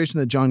administration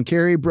that John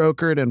Kerry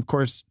brokered. And of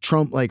course,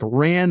 Trump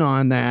ran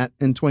on that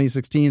in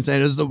 2016, saying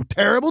it was a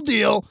terrible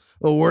deal,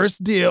 the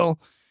worst deal.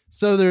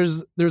 So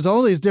there's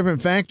all these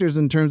different factors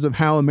in terms of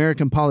how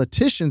American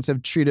politicians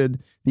have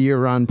treated the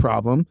Iran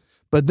problem.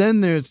 But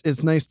then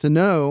it's nice to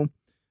know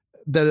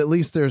that at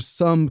least there's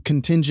some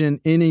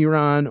contingent in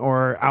Iran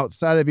or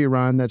outside of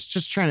Iran that's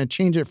just trying to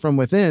change it from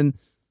within,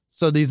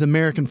 so these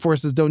American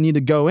forces don't need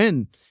to go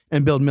in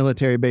and build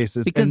military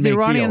bases. Because and the make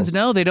Iranians deals.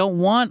 know they don't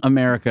want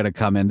America to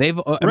come in.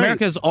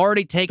 America's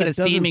already taken That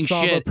a steaming doesn't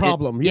solve shit. a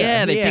problem.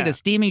 They take a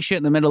steaming shit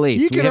in the Middle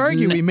East. You could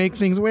argue we make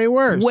things way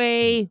worse.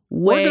 Way.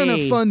 We're going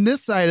to fund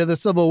this side of the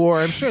Civil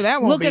War. I'm sure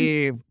that won't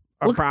be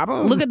a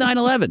problem. Look at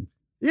 9/11.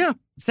 Yeah.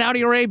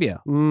 Saudi Arabia.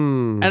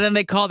 And then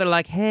they call, they're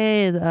like,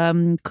 hey,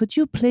 could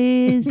you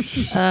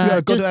please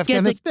go to just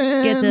get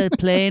the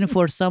plane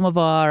for some of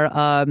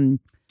our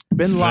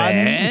Bin Laden,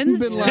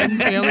 friends? Bin Laden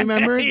family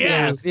members?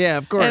 Yes. Yeah,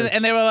 of course.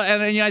 And they were,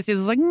 and the United States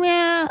was like,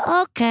 yeah,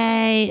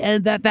 okay.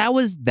 And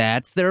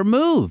that's their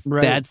move.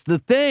 Right. That's the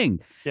thing.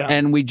 Yeah.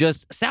 And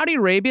Saudi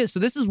Arabia, so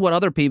this is what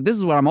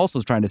I'm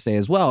also trying to say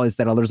as well, is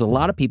that there's a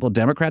lot of people,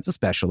 Democrats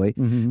especially,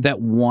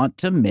 that want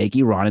to make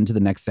Iran into the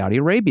next Saudi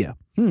Arabia.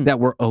 That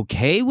we're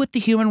okay with the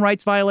human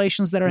rights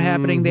violations that are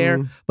happening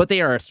there, but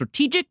they are a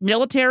strategic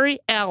military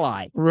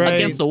ally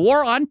against the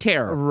war on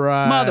terror.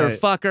 Right.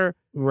 Motherfucker.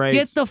 Right.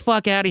 Get the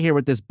fuck out of here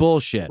with this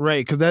bullshit.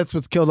 Right, because that's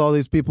what's killed all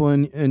these people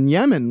in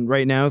Yemen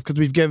right now, is because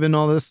we've given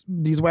all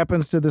these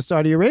weapons to the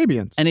Saudi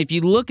Arabians. And if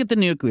you look at the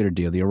nuclear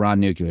deal, the Iran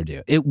nuclear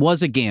deal, it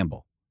was a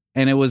gamble.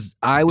 And it was,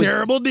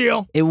 terrible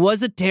deal. It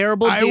was a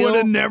terrible deal. I would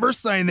have never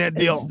signed that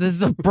deal. This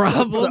is a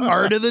problem. It's the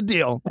art of the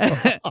deal.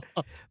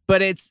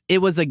 But it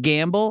was a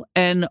gamble,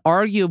 and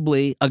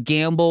arguably a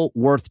gamble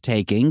worth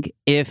taking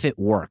if it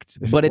worked.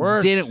 But it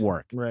didn't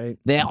work. Right.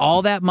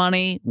 All that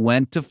money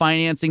went to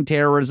financing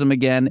terrorism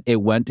again. It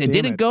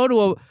didn't go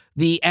to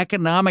the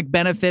economic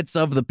benefits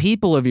of the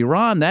people of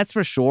Iran, that's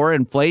for sure.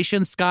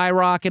 Inflation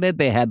skyrocketed.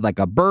 They had like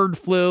a bird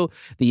flu.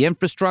 The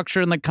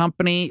infrastructure in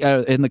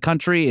the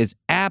country is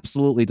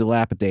absolutely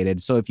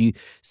dilapidated. So if you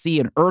see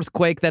an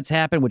earthquake that's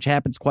happened, which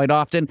happens quite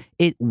often,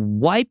 it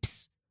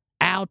wipes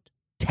out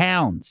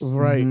towns.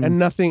 Right. And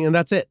nothing, and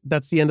that's it.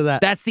 That's the end of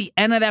that. That's the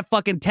end of that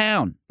fucking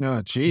town.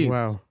 Oh, jeez.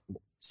 Wow.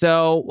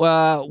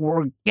 So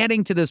we're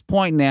getting to this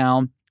point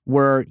now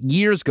where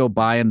years go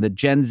by and the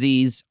Gen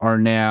Zs are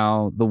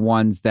now the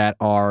ones that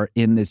are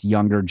in this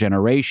younger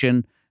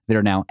generation.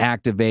 They're now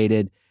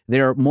activated.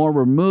 They're more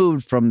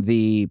removed from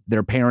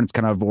their parents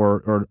kind of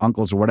or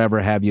uncles or whatever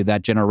have you,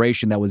 that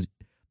generation that was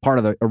part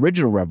of the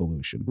original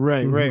revolution.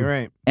 Right,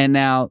 right. And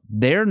now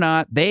they've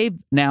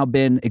now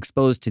been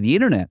exposed to the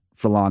internet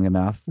for long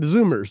enough. The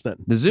Zoomers, then.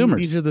 The Zoomers.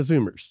 These are the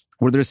Zoomers.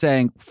 Where they're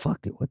saying,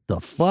 fuck it, what the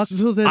fuck?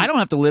 So then, I don't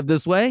have to live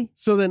this way.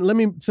 So let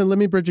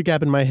me bridge a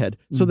gap in my head.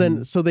 So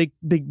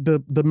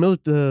the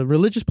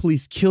religious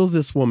police kills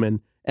this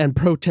woman and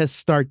protests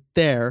start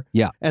there.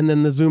 Yeah. And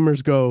then the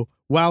Zoomers go,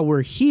 while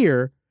we're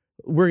here,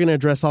 we're going to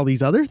address all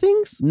these other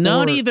things?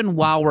 Not even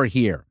while we're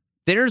here.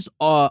 There's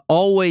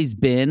always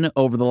been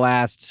over the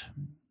last,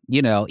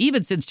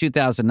 even since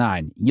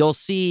 2009, you'll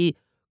see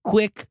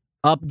quick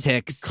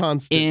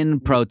upticks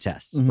in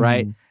protests,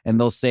 right? And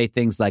they'll say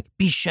things like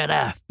be shut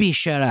off,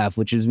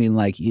 which is mean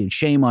like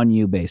shame on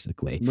you,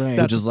 basically. Right.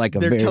 Which is like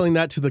they're telling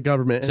that to the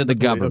government. To the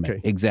government, okay.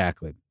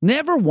 Exactly.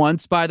 Never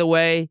once, by the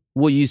way,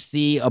 will you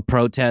see a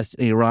protest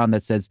in Iran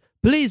that says,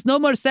 please, no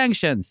more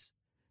sanctions.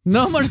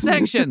 No more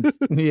sanctions.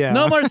 Yeah.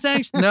 No more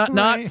sanctions.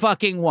 Not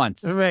fucking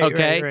once. Right,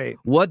 okay? right.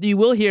 What you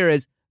will hear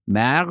is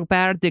Marg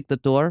bar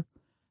dictator,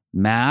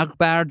 Marg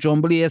bar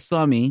Jombli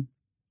Islami,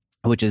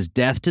 which is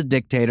death to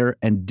dictator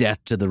and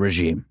death to the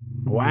regime.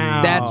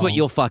 Wow. That's what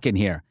you'll fucking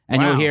hear.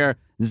 And you'll hear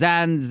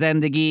Zan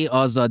Zendagi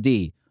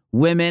Azadi,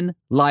 women,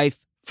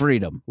 life,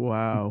 freedom.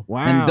 Wow.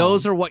 And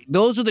those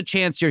are the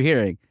chants you're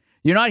hearing.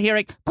 You're not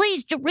hearing,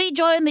 please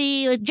rejoin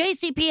the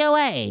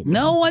JCPOA.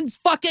 No one's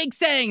fucking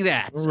saying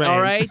that. Right.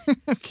 All right?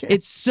 Okay.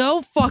 It's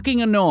so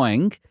fucking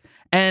annoying.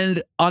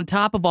 And on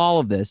top of all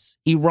of this,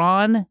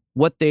 Iran,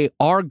 what they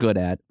are good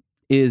at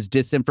is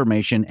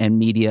disinformation and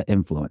media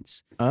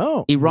influence.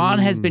 Oh. Iran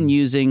has been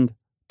using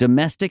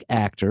domestic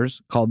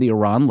actors called the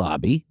Iran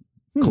Lobby,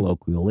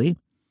 colloquially,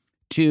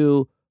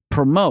 to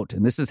promote,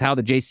 and this is how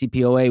the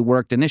JCPOA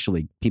worked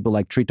initially, people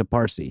like Trita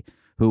Parsi,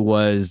 who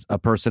was a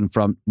person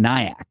from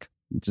NIAC,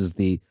 which is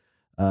the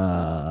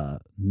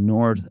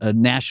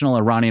National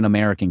Iranian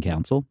American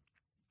Council.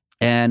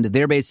 And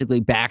they're basically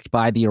backed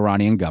by the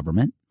Iranian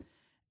government.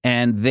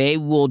 And they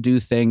will do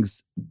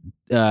things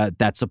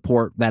that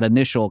support that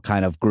initial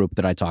kind of group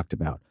that I talked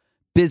about.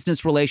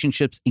 Business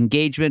relationships,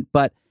 engagement,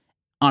 but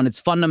on its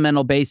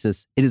fundamental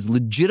basis, it is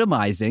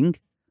legitimizing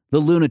the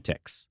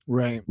lunatics.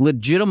 Right.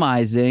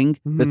 Legitimizing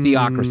the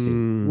theocracy.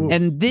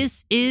 And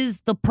this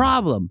is the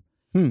problem.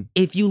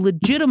 If you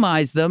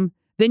legitimize them,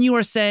 then you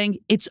are saying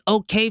it's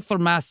okay for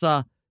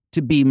Massa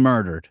to be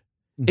murdered.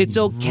 It's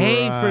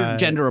okay for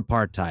gender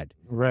apartheid.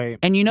 Right.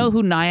 And you know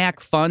who NIAC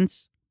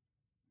funds?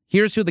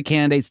 Here's who the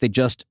candidates they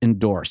just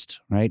endorsed,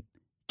 right?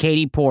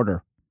 Katie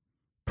Porter,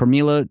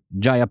 Pramila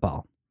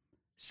Jayapal,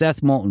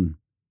 Seth Moulton,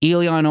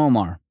 Ilhan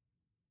Omar,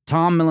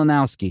 Tom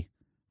Milanowski,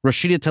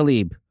 Rashida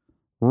Tlaib,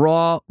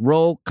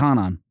 Ro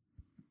Khanna,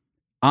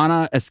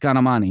 Anna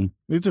Escanamani.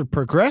 These are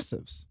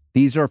progressives.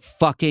 These are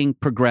fucking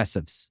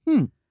progressives.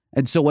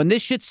 And so when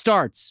this shit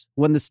starts,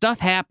 when the stuff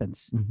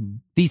happens,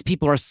 these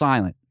people are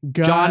silent.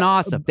 John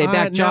Ossoff. They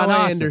back John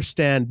Ossoff. I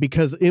understand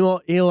because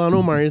Ilhan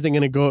Omar isn't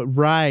going to go,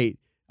 right.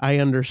 I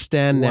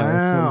understand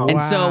now.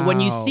 And so when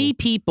you see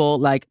people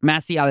like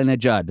Masih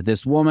Alinejad,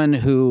 this woman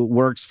who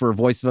works for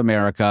Voice of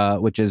America,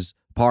 which is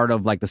part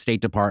of like the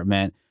State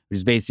Department, which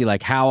is basically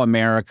like how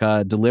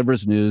America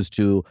delivers news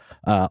to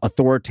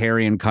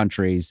authoritarian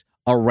countries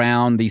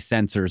around the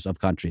censors of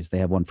countries. They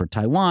have one for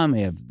Taiwan.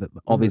 They have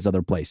all these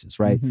other places,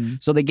 right?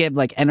 So they give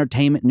like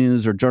entertainment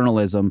news or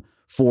journalism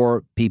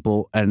for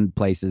people and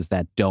places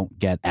that don't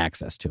get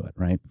access to it,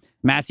 right?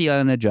 Masih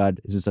Alinejad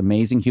is this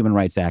amazing human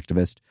rights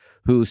activist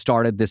who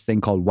started this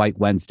thing called White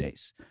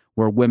Wednesdays,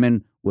 where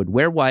women would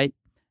wear white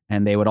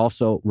and they would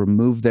also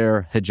remove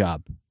their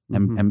hijab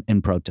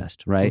in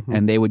protest, right?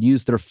 And they would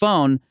use their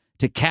phone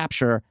to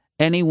capture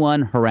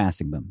anyone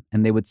harassing them.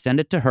 And they would send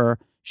it to her.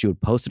 She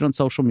would post it on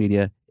social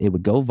media. It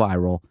would go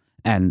viral.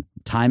 And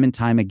time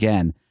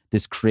again,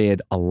 this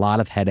created a lot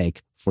of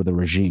headache for the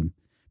regime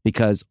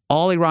because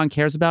all Iran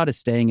cares about is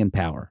staying in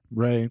power.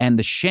 Right. And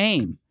the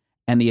shame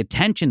and the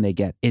attention they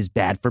get is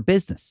bad for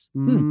business.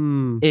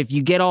 If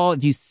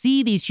you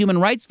see these human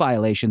rights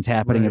violations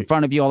happening in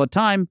front of you all the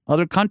time,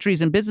 other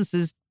countries and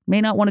businesses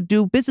may not want to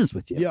do business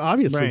with you. Yeah,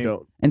 obviously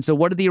don't. And so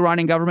what did the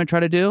Iranian government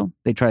try to do?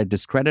 They try to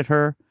discredit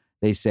her.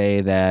 They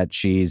say that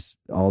she's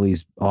all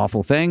these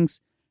awful things.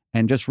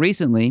 And just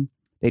recently,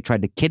 they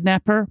tried to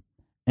kidnap her.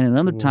 And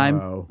another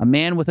time, a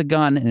man with a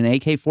gun and an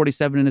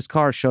AK-47 in his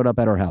car showed up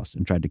at her house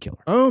and tried to kill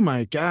her. Oh,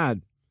 my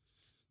God.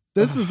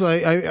 This is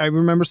like, I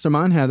remember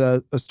Saman had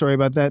a story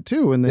about that,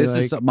 too. When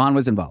Saman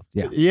was involved,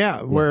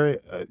 Yeah, where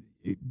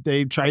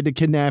they tried to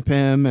kidnap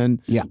him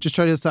and just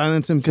try to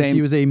silence him because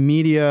he was a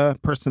media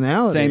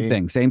personality. Same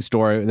thing, same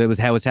story. That was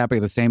happening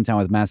at the same time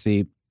with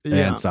Masih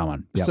and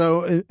Saman. Yep.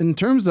 So in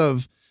terms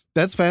of,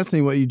 that's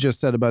fascinating what you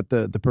just said about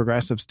the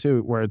progressives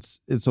too, where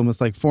it's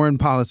almost like foreign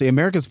policy.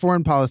 America's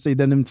foreign policy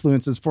then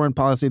influences forein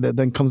policy that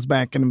then comes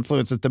back and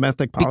influences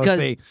domestic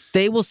policy. Because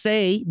they will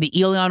say, the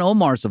Ilhan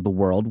Omars of the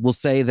world will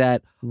say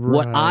that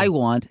what I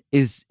want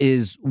is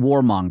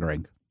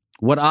warmongering.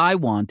 What I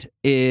want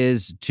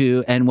is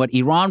and what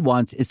Iran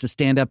wants is to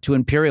stand up to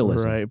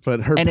imperialism. Right,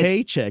 but her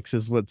paychecks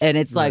is what's... And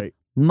it's like,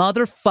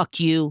 motherfuck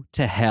you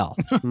to hell.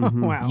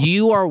 Wow.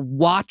 You are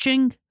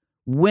watching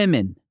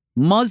women,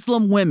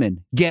 Muslim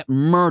women, get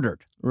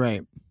murdered.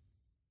 Right.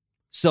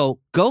 So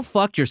go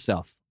fuck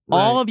yourself.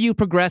 All of you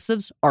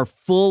progressives are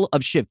full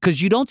of shit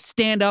because you don't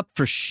stand up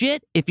for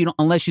shit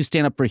unless you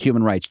stand up for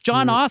human rights.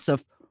 John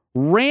Ossoff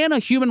ran a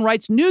human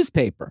rights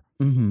newspaper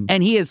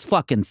and he is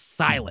fucking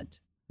silent.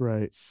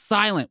 Right.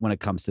 Silent when it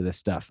comes to this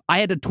stuff. I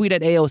had to tweet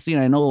at AOC,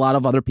 and I know a lot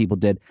of other people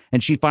did,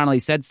 and she finally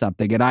said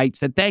something, and I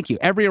said, thank you.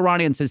 Every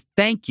Iranian says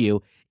thank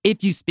you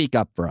if you speak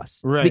up for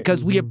us. Right.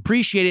 Because we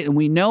appreciate it, and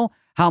we know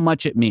how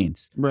much it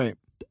means. Right.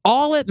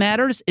 All it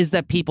matters is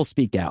that people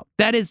speak out.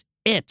 That is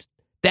it.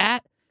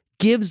 That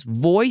gives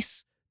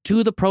voice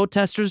to the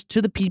protesters, to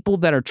the people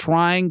that are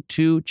trying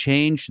to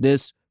change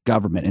this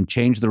government and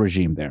change the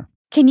regime there.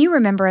 Can you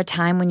remember a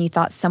time when you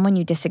thought someone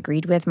you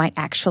disagreed with might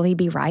actually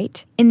be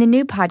right? In the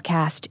new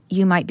podcast,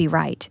 You Might Be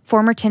Right,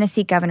 former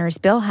Tennessee governors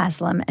Bill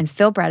Haslam and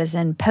Phil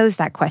Bredesen pose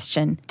that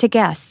question to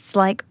guests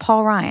like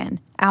Paul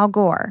Ryan, Al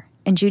Gore,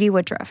 and Judy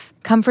Woodruff.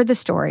 Come for the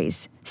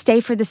stories, stay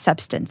for the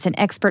substance and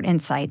expert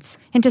insights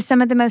into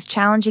some of the most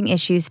challenging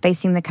issues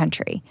facing the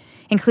country,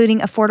 including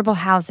affordable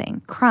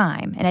housing,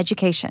 crime, and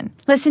education.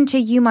 Listen to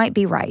You Might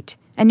Be Right,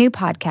 a new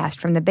podcast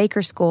from the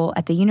Baker School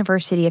at the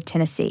University of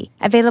Tennessee,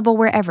 available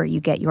wherever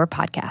you get your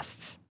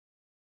podcasts.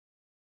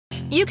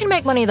 You can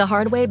make money the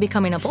hard way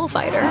becoming a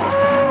bullfighter,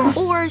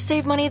 or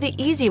save money the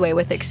easy way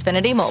with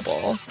Xfinity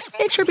Mobile.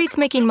 It sure beats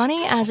making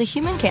money as a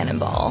human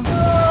cannonball.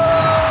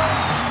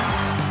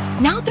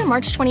 Now through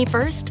March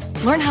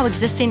 21st, learn how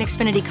existing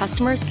Xfinity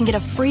customers can get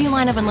a free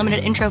line of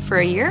unlimited intro for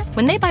a year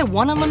when they buy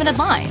one unlimited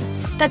line.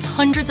 That's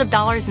hundreds of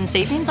dollars in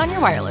savings on your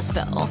wireless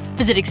bill.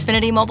 Visit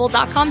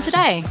XfinityMobile.com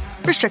today.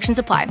 Restrictions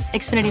apply.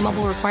 Xfinity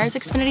Mobile requires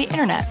Xfinity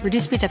Internet.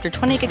 Reduced speeds after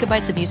 20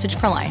 gigabytes of usage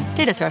per line.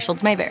 Data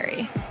thresholds may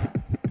vary.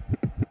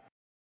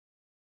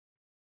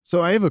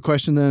 So I have a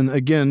question then,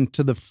 again,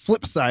 to the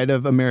flip side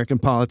of American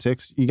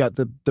politics. You got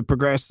the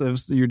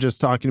progressives that you're just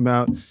talking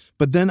about.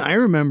 But then I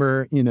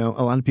remember, a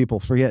lot of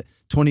people forget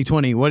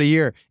 2020. What a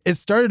year. It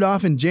started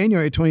off in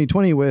January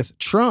 2020 with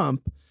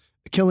Trump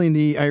killing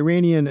the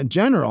Iranian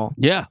general.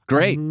 Yeah,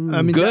 great. I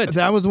mean, good.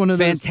 That was one of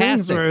those things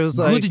Fantastic. where it was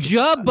like... Good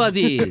job,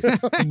 buddy.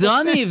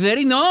 Donnie,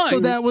 very nice. So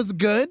that was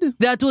good?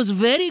 That was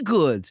very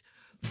good.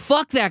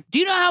 Fuck that. Do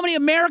you know how many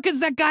Americans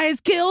that guy has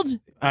killed?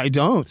 I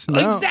don't.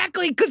 No.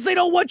 Exactly, because they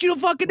don't want you to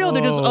fucking know.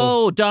 They're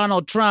just,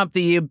 Donald Trump,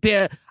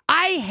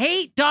 I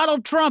hate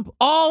Donald Trump.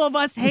 All of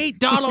us hate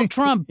Donald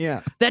Trump.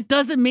 Yeah. That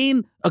doesn't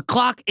mean a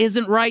clock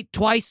isn't right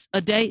twice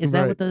a day. Is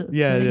that what the...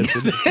 Yeah, it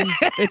is.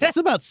 It's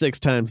about 6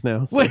 times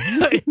now. So.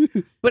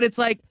 But it's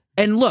like,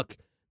 and look,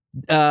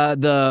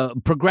 the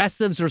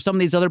progressives or some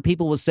of these other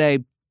people will say,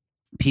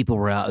 people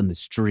were out in the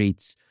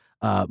streets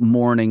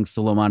mourning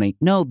Soleimani.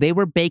 No, they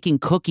were baking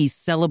cookies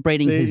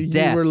celebrating his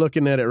death. You were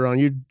looking at it wrong.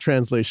 Your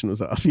translation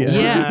was off.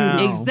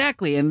 Yeah,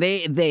 exactly. And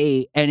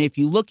and if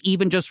you look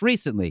even just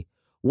recently,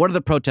 what are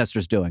the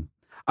protesters doing?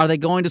 Are they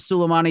going to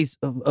Soleimani's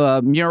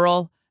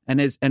mural and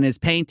his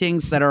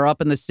paintings that are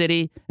up in the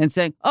city and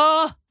saying,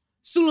 "Oh,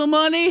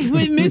 Soleimani,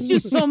 we miss you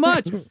so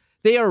much"?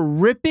 They are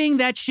ripping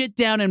that shit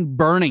down and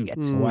burning it.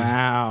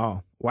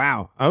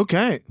 Wow.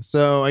 Okay.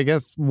 So I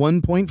guess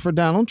 1 point for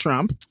Donald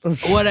Trump.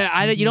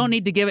 You don't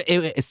need to give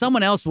it.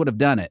 Someone else would have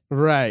done it.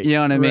 Right. You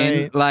know what I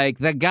mean? Right. Like,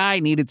 the guy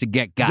needed to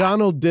get got.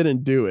 Donald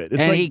didn't do it.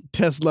 It's And like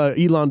Tesla,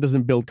 Elon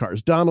doesn't build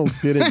cars. Donald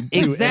didn't do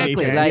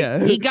Exactly. anything.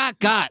 Like, he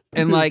got.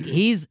 And, like,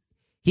 he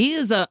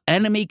is an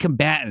enemy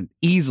combatant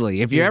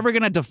easily. If you're ever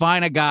going to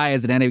define a guy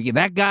as an enemy,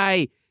 that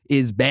guy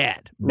is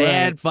bad.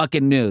 Bad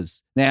fucking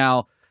news.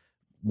 Now,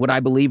 would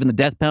I believe in the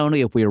death penalty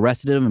if we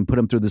arrested him and put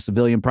him through the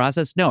civilian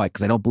process? No,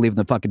 because I don't believe in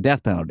the fucking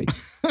death penalty.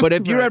 But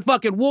if you're at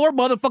fucking war,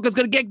 motherfucker's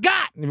going to get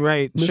got.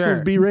 Right,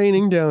 Missiles be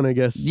raining down, I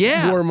guess.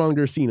 Yeah.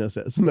 Warmonger Cena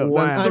says. No,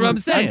 That's what I'm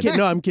saying.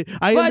 I'm kidding.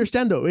 I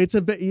understand, though. It's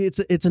a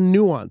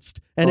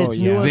nuanced. And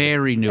it's nuanced.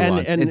 Very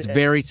nuanced. And it's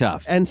very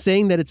tough. And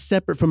saying that it's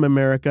separate from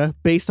America,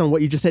 based on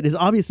what you just said, is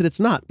obvious that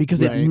it's not.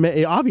 Because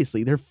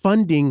obviously they're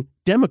funding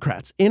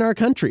Democrats in our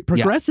country,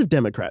 progressive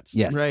Democrats.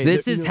 Yes. Right.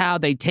 This is how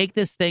they take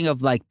this thing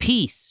of like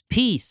peace.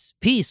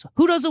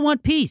 Who doesn't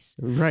want peace?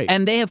 Right.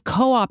 And they have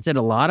co-opted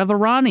a lot of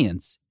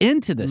Iranians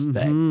into this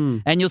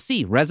thing. And you'll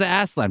see Reza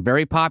Aslan,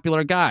 very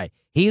popular guy.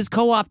 He is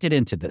co-opted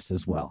into this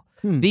as well.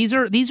 These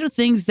are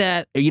things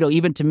that,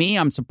 even to me,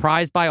 I'm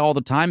surprised by all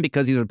the time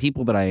because these are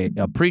people that I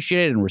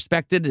appreciated and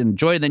respected and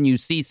enjoyed. Then you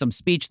see some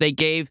speech they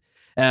gave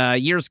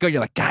years ago.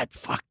 You're like, God,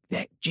 fuck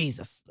that,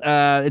 Jesus.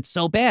 It's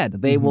so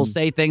bad. They will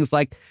say things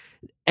like,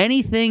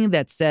 anything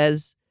that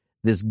says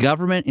this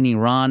government in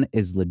Iran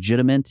is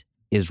legitimate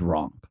is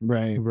wrong.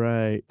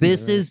 Right.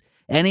 This is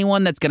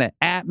anyone that's going to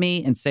at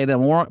me and say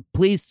that,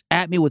 please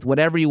at me with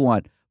whatever you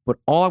want. But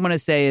all I'm going to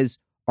say is,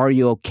 are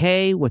you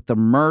okay with the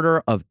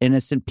murder of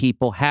innocent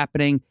people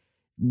happening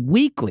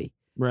weekly?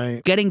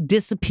 Right. Getting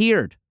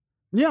disappeared.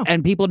 Yeah.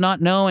 And people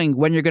not knowing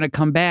when you're going to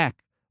come back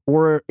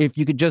or if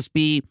you could just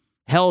be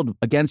held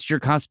against your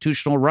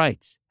constitutional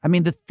rights. I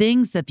mean, the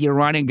things that the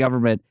Iranian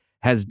government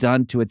has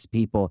done to its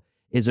people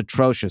is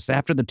atrocious.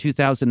 After the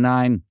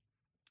 2009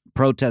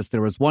 protest,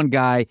 there was one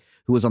guy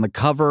who was on the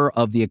cover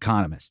of The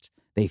Economist.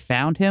 They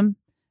found him.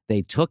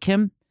 They took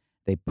him.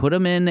 They put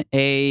him in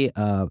the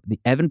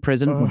Evin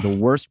prison, the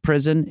worst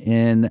prison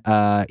in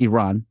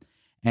Iran,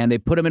 and they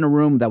put him in a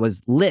room that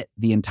was lit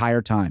the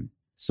entire time.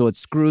 So it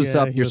screws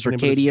up your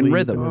circadian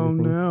rhythm. Oh,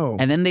 no.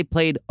 And then they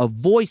played a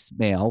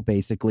voicemail,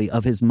 basically,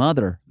 of his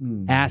mother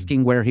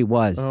asking where he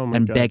was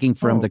and begging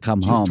for him to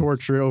come home. Just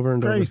torture over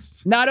and over.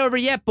 Not over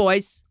yet,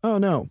 boys. Oh,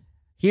 no.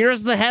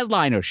 Here's the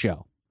headliner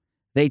show.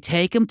 They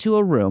take him to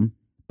a room,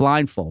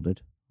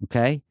 blindfolded,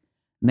 okay?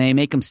 And they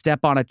make him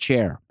step on a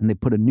chair, and they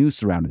put a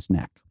noose around his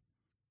neck.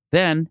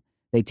 Then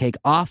they take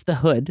off the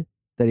hood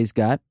that he's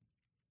got,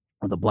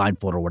 or the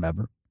blindfold or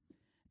whatever,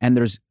 and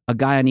there's a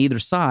guy on either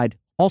side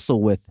also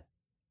with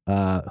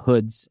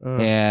hoods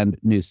and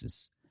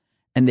nooses.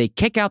 And they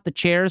kick out the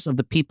chairs of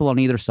the people on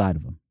either side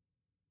of them,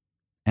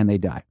 and they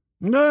die.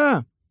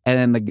 Ah.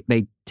 And then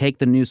they take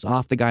the noose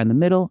off the guy in the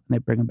middle, and they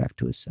bring him back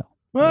to his cell.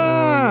 Ah.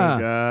 Oh,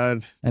 my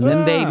God. And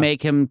then they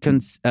make him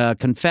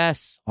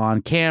confess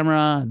on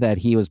camera that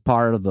he was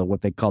part of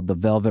what they called the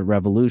Velvet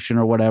Revolution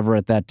or whatever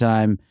at that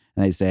time.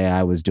 And they say,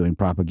 I was doing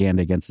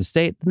propaganda against the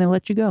state. Then they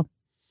let you go.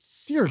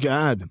 Dear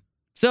God.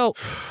 So,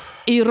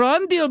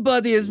 Iran deal,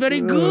 buddy, is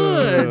very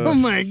good. Oh,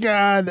 my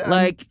God.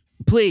 Like,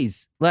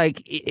 please.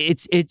 Like,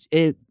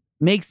 it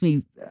makes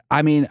me,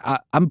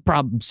 I'm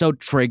probably so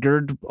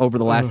triggered over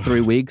the last 3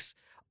 weeks.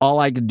 All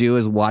I could do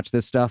is watch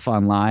this stuff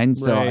online.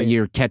 So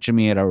you're catching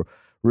me at a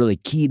really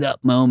keyed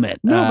up moment.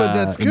 No, but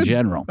that's good. In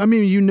general. I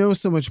mean, you know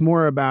so much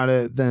more about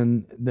it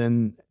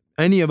than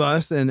any of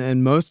us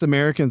and most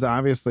Americans,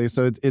 obviously.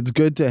 So it's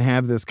good to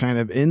have this kind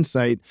of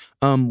insight.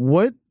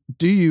 What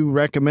do you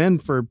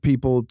recommend for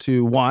people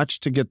to watch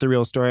to get the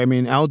real story? I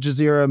mean, Al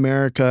Jazeera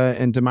America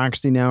and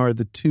Democracy Now! Are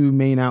the two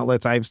main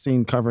outlets I've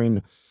seen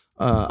covering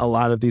a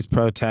lot of these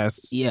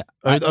protests. Yeah.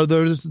 Are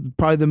those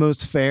probably the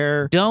most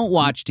fair? Don't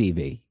watch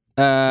TV.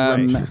 I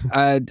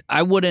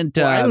wouldn't.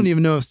 Well, I don't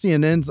even know if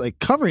CNN's like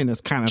covering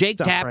this kind of Jake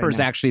stuff. Tapper's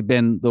right now. actually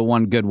been the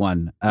one good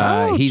one.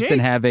 He's Jake. been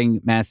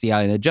having Masih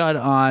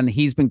Alinejad on.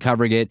 He's been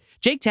covering it.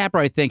 Jake Tapper,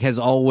 I think, has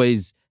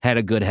always had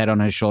a good head on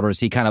his shoulders.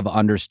 He kind of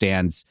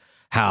understands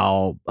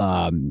how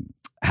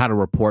to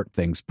report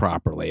things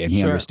properly, and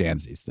he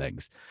understands these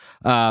things.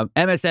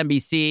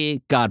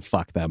 MSNBC, God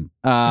fuck them.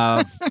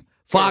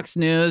 Fox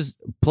News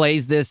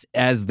plays this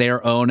as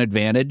their own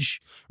advantage.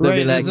 They'll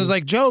be This is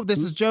like Joe. This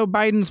is Joe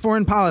Biden's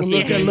foreign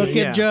policy. Look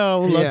at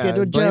Joe. Look at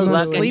Joe.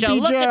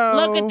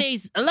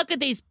 Look at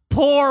these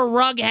poor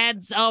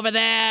rugheads over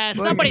there.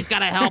 Somebody's got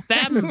to help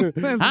them.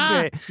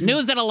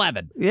 News at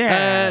 11.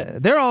 Yeah,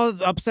 they're all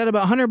upset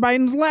about Hunter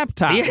Biden's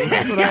laptop.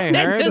 That's what I heard.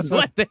 This is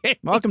what they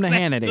Welcome to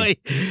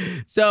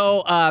Hannity.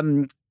 So,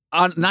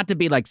 not to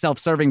be like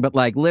self-serving, but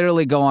like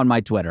literally go on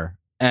my Twitter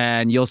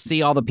and you'll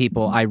see all the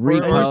people I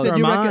repost.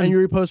 And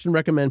you repost and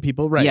recommend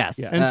people, right? Yes.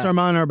 Yeah. And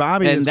Sarman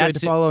Arbabi is great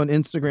to follow on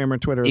Instagram or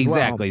Twitter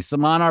exactly. as well.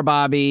 Sarman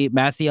Arbabi,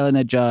 Masih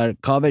Alinejad,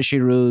 Kaveh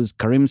Shiruz,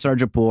 Karim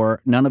Sarjapur.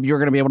 None of you are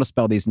going to be able to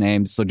spell these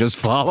names, so just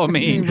follow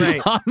me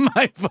on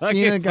my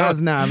fucking Sina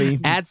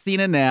Ghaznavi. At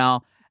Sina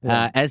Now.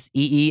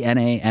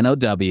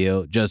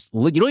 SEENANOW. Just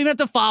look, you don't even have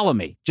to follow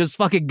me. Just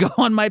fucking go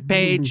on my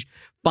page.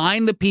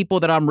 Find the people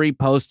that I'm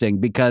reposting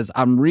because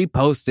I'm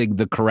reposting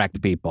the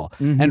correct people.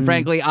 And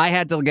frankly, I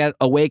had to get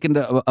awakened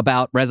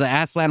about Reza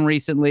Aslan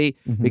recently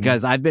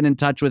because I've been in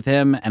touch with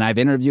him and I've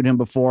interviewed him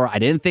before. I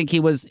didn't think he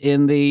was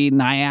in the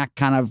NIAC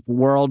kind of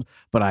world,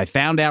 but I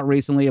found out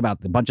recently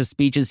about the bunch of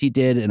speeches he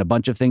did and a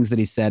bunch of things that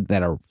he said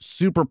that are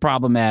super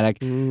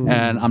problematic, and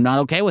I'm not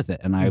okay with it.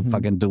 And I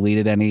fucking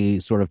deleted any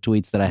sort of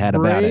tweets that I had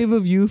about it. Brave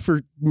of you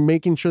for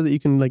making sure that you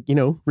can, like,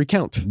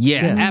 recount.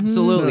 Yeah,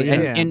 absolutely.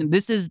 And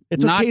this is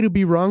it's okay to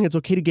be wrong. It's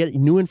okay to get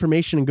new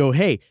information and go,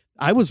 hey,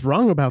 I was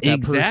wrong about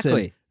that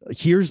person.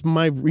 Here's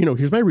my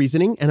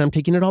reasoning, and I'm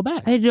taking it all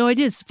back. I had no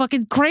idea. It's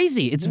fucking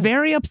crazy. It's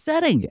very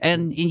upsetting.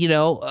 And,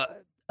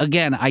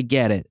 again, I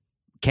get it.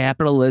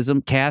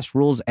 Capitalism, cash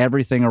rules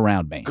everything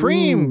around me.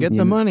 Cream, get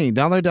the money,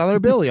 dollar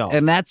bill, y'all.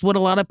 And that's what a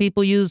lot of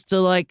people use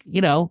to,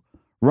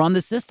 run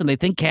the system. They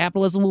think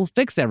capitalism will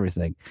fix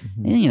everything.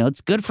 And,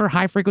 it's good for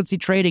high-frequency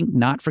trading,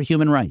 not for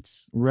human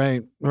rights.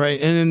 Right.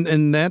 And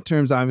in that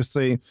terms,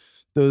 obviously,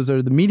 those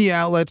are the media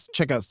outlets.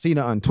 Check out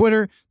Sina on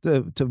Twitter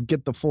to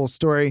get the full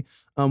story.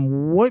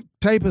 What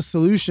type of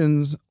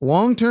solutions,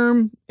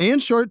 long-term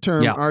and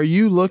short-term, are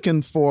you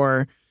looking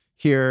for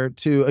here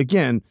to,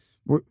 again,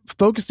 we're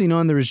focusing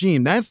on the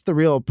regime. That's the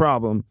real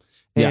problem.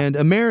 And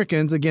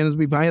Americans, again, as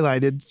we've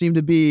highlighted, seem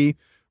to be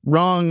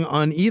wrong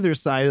on either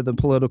side of the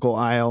political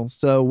aisle.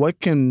 So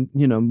what can,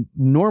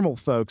 normal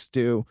folks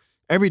do?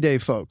 Everyday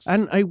folks.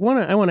 And I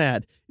want to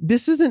add,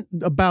 this isn't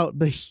about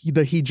the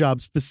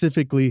hijab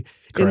specifically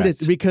in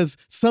this, because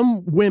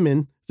some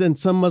women and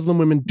some Muslim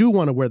women do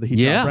want to wear the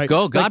hijab, right?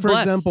 God bless. For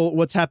example,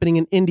 what's happening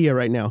in India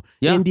right now.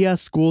 India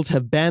schools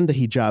have banned the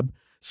hijab.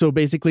 So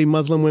basically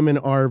Muslim women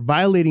are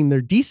violating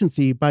their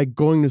decency by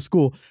going to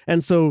school.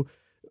 And so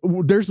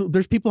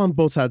there's people on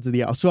both sides of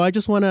the aisle. So I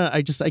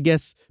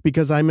guess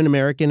because I'm an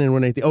American and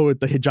when I think,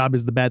 the hijab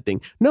is the bad thing.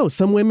 No,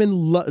 some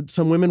women want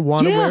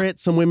to wear it.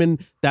 Some women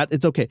that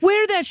it's okay.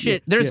 Wear that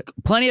shit. There's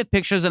plenty of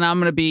pictures, and I'm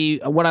going to be,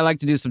 what I like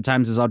to do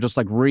sometimes is I'll just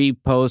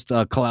repost,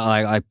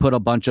 I put a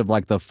bunch of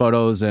the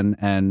photos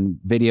and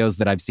videos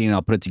that I've seen, and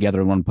I'll put it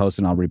together in one post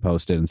and I'll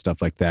repost it and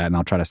stuff like that. And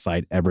I'll try to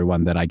cite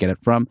everyone that I get it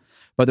from.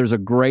 But there's a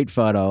great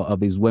photo of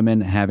these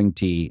women having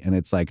tea, and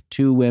it's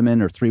 2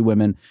 women or 3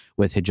 women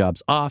with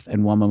hijabs off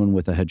and 1 woman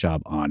with a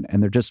hijab on,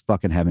 and they're just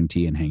fucking having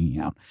tea and hanging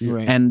out.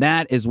 Right. And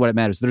that is what it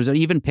matters. There's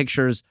even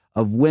pictures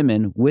of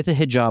women with a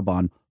hijab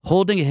on,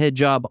 holding a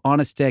hijab on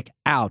a stick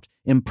out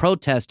in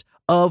protest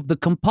of the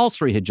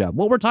compulsory hijab.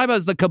 What we're talking about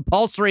is the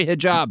compulsory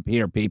hijab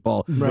here,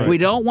 people. Right. We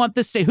don't want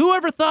the state.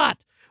 Whoever thought?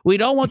 We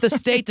don't want the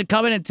state to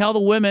come in and tell the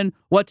women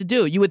what to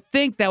do. You would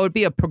think that would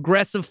be a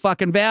progressive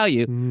fucking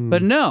value,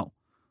 but no.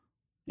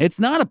 It's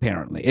not,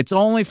 apparently. It's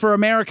only for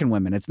American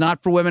women. It's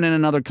not for women in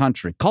another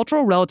country.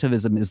 Cultural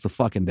relativism is the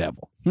fucking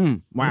devil.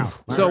 Wow.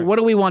 So what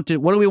do we want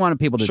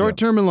people to do? Short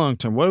term and long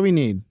term. What do we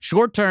need?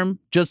 Short term,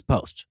 just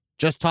post.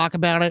 Just talk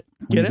about it.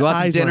 Get go out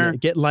eyes to dinner. on it.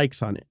 Get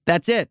likes on it.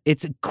 That's it.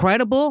 It's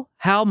incredible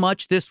how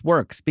much this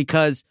works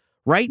because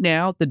right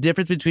now, the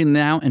difference between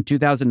now and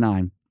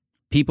 2009,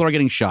 people are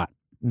getting shot.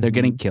 They're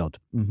getting killed.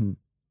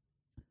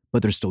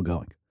 But they're still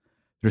going.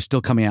 They're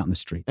still coming out in the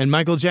streets. And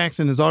Michael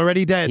Jackson is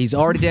already dead. He's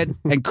already dead.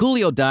 And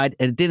Coolio died,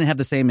 and it didn't have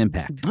the same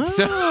impact.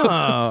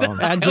 Oh.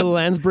 Angela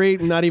Lansbury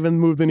not even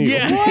moved the needle.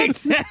 Yeah, What?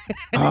 exactly.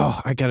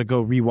 Oh, I got to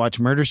go rewatch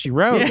Murder, She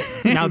Wrote.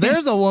 Yeah. Now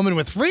there's a woman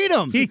with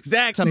freedom.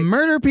 Exactly. To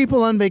murder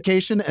people on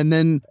vacation and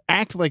then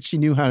act like she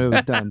knew how to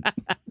have done.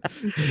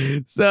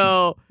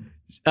 So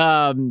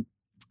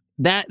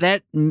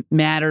that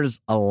matters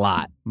a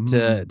lot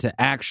to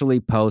actually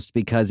post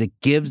because it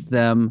gives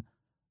them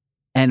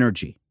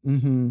energy.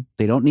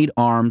 They don't need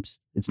arms.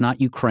 It's not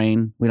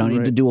Ukraine. We don't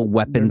need to do a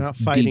weapons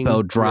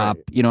depot drop.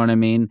 Right. You know what I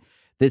mean?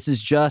 This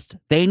is just,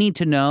 they need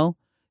to know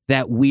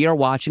that we are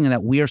watching and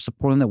that we are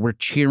supporting, that we're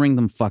cheering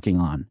them fucking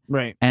on.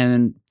 Right.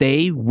 And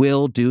they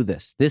will do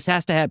this. This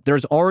has to happen.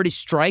 There's already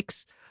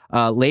strikes,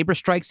 labor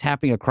strikes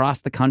happening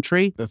across the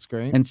country. That's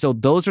great. And so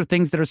those are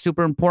things that are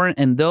super important.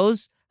 And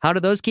those, how do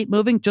those keep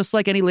moving? Just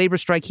like any labor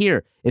strike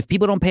here. If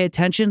people don't pay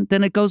attention,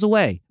 then it goes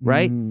away,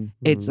 right?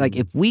 It's like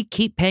if we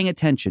keep paying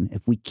attention,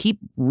 if we keep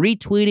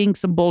retweeting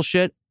some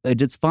bullshit,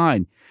 it's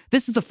fine.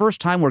 This is the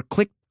first time where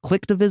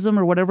clicktivism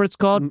or whatever it's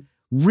called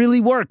really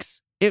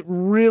works. It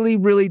really,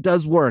 really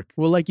does work.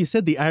 Well, like you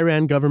said, the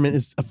Iran government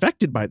is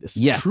affected by this.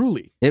 Yes.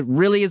 Truly. It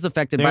really is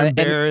affected by it.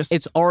 And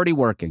it's already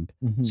working.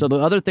 So the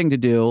other thing to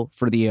do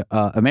for the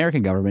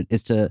American government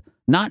is to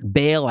not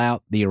bail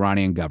out the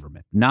Iranian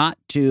government, not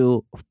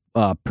to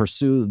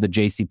pursue the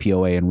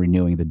JCPOA and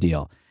renewing the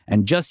deal.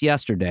 And just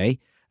yesterday,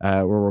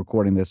 we're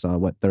recording this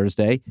on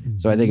Thursday?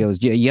 So I think it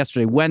was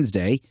yesterday,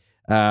 Wednesday,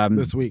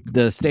 This week.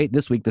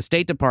 The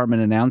State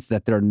Department announced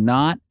that they're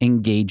not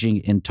engaging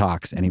in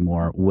talks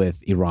anymore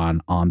with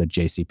Iran on the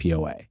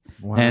JCPOA.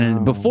 Wow.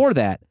 And before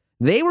that,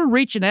 they were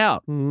reaching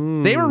out.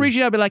 They were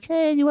reaching out, be like,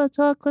 "Hey, you want to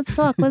talk? Let's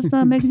talk. Let's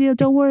not make a deal.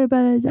 Don't worry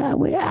about it.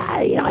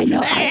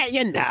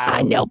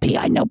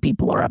 I know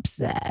people are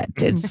upset.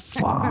 It's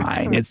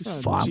fine.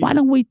 It's fine. Why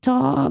don't we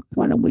talk?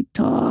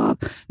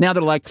 Now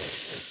they're like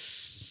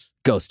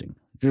ghosting.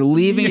 They're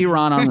leaving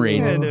Iran on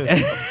read.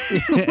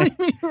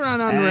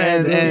 Iran on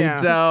red. And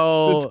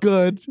so it's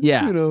good.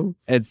 Yeah. You know.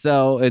 And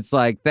so it's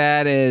like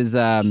that is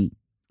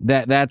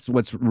that's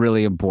what's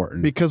really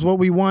important. Because what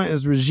we want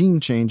is regime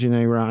change in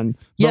Iran,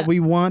 but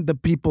we want the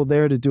people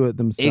there to do it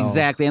themselves.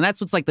 Exactly. And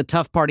that's what's like the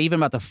tough part, even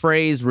about the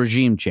phrase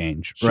regime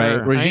change, Sure,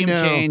 right? Regime I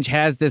know. change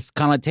has this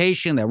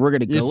connotation that we're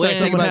going to go in.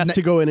 Someone has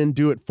to go in and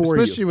do it for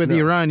you. Especially with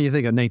Iran, you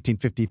think of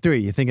 1953,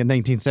 you think of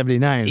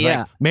 1979.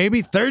 Yeah. Like,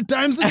 maybe third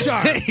time's the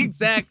charm.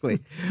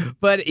 Exactly.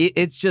 But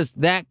it's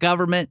just that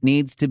government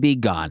needs to be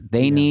gone.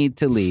 They need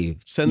to leave.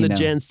 Send the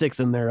Gen 6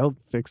 in there. I'll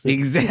fix it.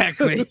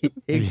 Exactly.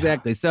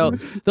 Exactly. So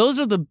those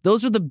are the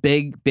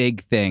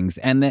big things.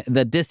 And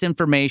the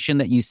disinformation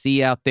that you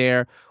see out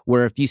there,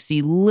 where if you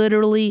see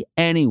literally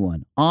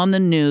anyone on the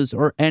news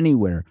or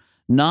anywhere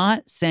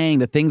not saying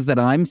the things that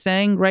I'm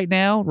saying right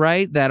now,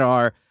 right, that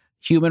are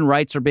human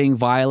rights are being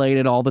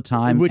violated all the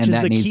time, Which and is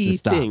that the needs key to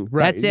stop. thing,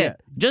 right, That's it. yeah.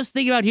 Just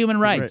think about human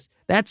rights.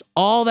 That's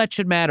all that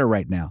should matter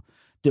right now.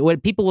 When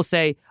people will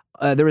say,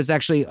 there was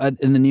actually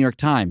in the New York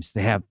Times,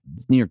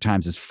 New York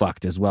Times is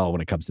fucked as well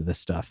when it comes to this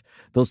stuff.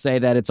 They'll say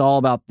that it's all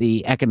about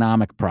the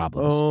economic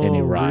problems in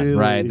Iran, really?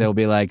 right? They'll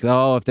be like,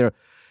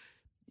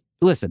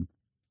 listen,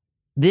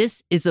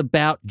 this is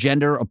about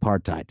gender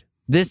apartheid.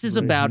 This is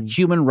about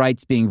human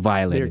rights being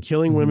violated. They're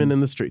killing women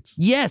in the streets.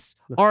 Yes.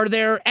 Are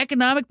there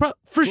economic problems?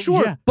 For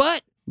sure. Yeah.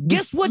 But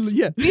guess what's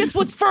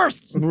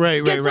first?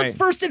 Right. Guess what's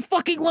first in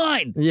fucking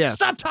line? Yes.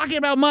 Stop talking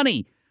about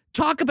money.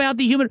 Talk about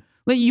the human.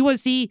 You want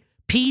to see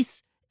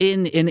peace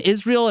in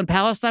Israel and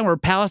Palestine, where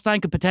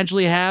Palestine could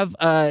potentially have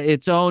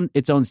its own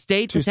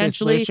state,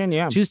 potentially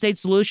two-state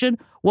solution.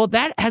 Well,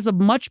 that has a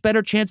much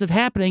better chance of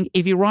happening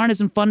if Iran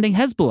isn't funding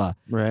Hezbollah.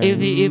 Right.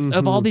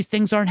 If all these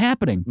things aren't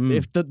happening.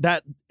 If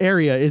that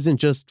area isn't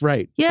just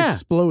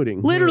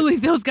exploding. Literally,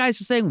 those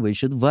guys are saying we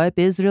should wipe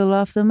Israel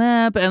off the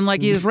map, and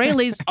like the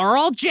Israelis are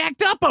all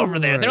jacked up over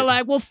there. They're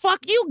like, well,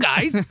 fuck you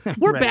guys.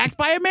 We're backed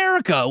by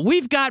America.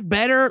 We've got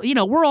better.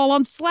 We're all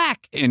on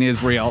Slack in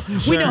Israel.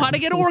 We know how to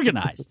get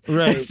organized.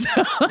 Right.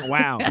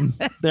 Wow.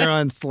 They're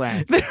on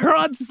Slack. They're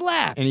on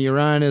Slack. And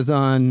Iran is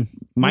on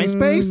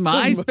MySpace?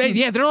 MySpace.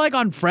 Yeah, they're like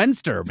on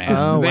Friendster, man.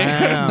 Oh, They're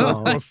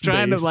wow. like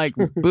trying to like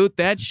boot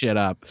that shit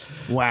up.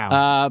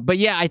 Wow. But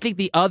yeah, I think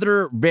the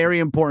other very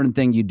important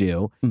thing you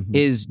do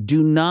is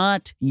do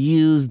not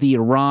use the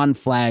Iran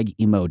flag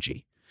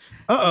emoji.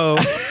 Uh-oh.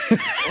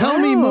 Tell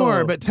me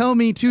more, but tell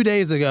me 2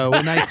 days ago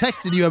when I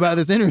texted you about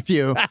this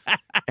interview,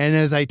 and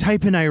as I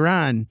type in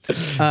Iran,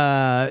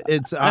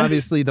 it's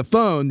obviously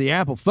the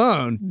Apple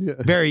phone,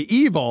 very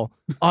evil,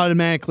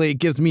 automatically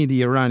gives me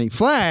the Irani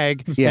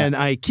flag, and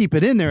I keep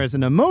it in there as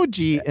an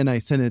emoji, and I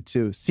send it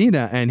to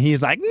Sina, and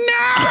he's like,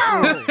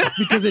 no!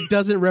 Because it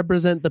doesn't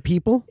represent the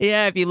people?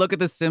 Yeah, if you look at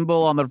the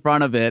symbol on the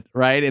front of it,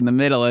 right, in the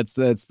middle, it's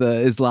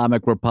the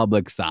Islamic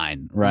Republic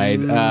sign, right?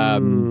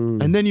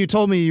 And then you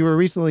told me you were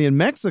recently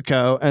in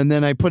Mexico, and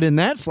then I put in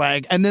that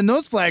flag, and then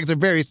those flags are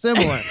very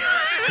similar.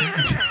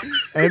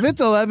 And if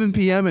it's 11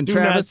 p.m. and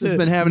Travis has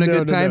been having a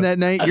good time that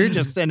night, you're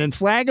just sending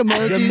flag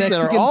emojis that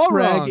are all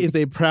flag wrong. is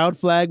a proud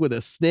flag with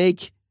a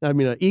snake. I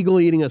mean, an eagle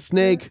eating a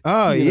snake.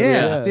 Oh,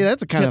 yeah. See,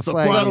 that's the kind of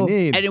flag you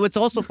need. And what's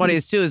also funny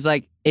is, too, is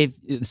like if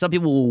some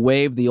people will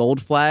wave the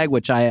old flag,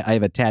 which I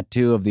have a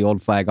tattoo of the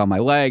old flag on my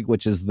leg,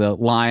 which is the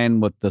lion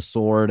with the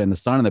sword and the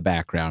sun in the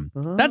background.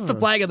 That's the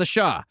flag of the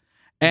Shah.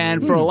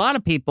 And for a lot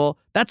of people,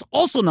 that's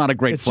also not a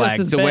great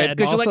flag to wave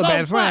because you're like, oh,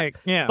 bad fuck. flag.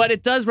 Yeah. But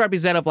it does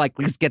represent of like,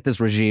 let's get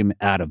this regime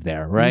out of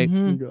there, right?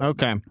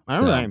 Okay.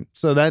 All right.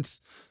 So that's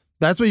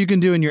what you can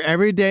do in your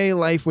everyday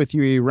life with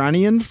your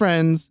Iranian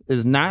friends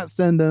is not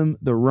send them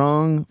the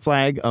wrong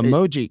flag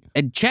emoji.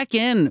 And check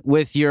in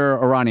with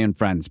your Iranian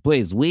friends,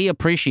 please. We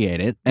appreciate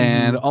it.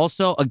 And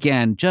also,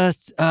 again,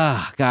 just,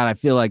 God, I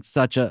feel like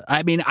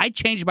I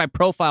changed my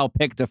profile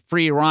pic to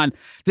Free Iran.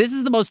 This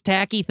is the most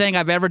tacky thing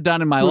I've ever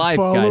done in my life,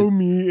 guys. Follow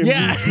me and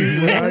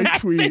retweet when I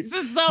tweet. This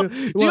is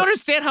do you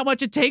understand how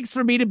much it takes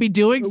for me to be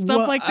doing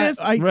stuff like this?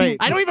 I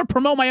don't even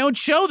promote my own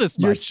show this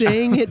much. You're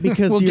saying it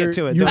because We'll you get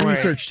to it, don't worry.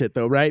 researched it,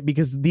 though, right?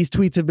 Because these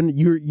tweets have been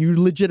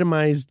you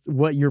legitimized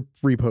what you're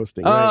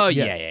reposting. Right? Oh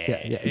yeah,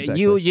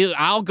 exactly.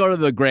 I'll go to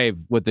the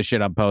grave with the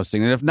shit I'm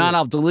posting, and if not,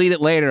 I'll delete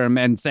it later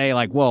and say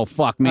like, "Well,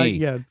 fuck me."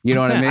 You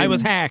know what I mean? I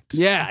was hacked.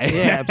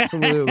 Yeah,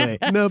 absolutely.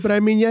 No, but I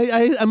mean,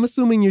 I'm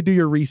assuming you do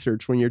your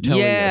research when you're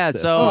telling us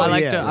this.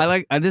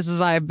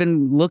 So I've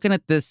been looking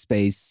at this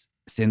space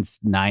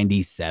since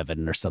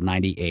 97 or so,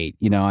 98.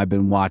 I've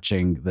been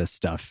watching this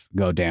stuff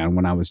go down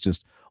when I was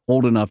just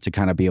old enough to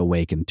kind of be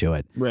awakened to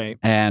it. Right.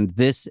 And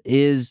this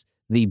is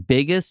the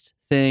biggest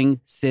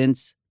thing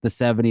since the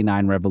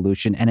 79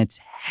 revolution, and it's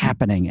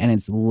happening, and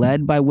it's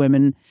led by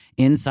women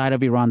inside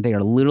of Iran. They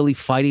are literally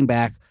fighting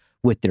back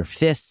with their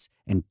fists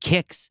and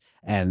kicks,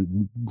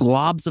 and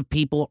globs of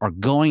people are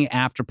going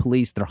after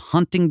police. They're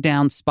hunting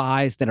down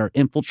spies that are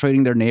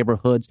infiltrating their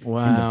neighborhoods.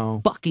 Wow. And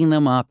they're fucking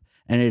them up.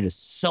 And it is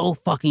so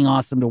fucking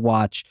awesome to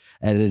watch.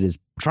 And it is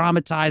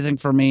traumatizing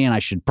for me. And I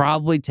should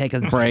probably take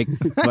a break,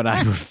 but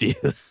I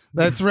refuse.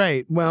 That's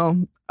right.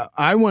 Well,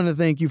 I want to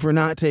thank you for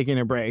not taking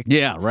a break.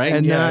 Yeah, right?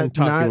 And and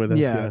talking with us.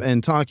 Yeah,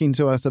 and talking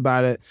to us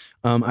about it.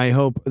 I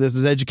hope this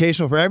is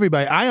educational for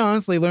everybody. I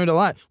honestly learned a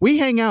lot. We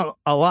hang out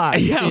a lot.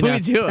 Yeah, Sina, we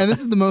do. And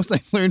this is the most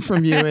I've learned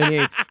from you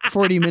in a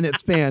 40-minute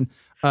span.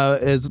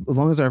 As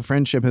long as our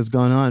friendship has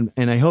gone on.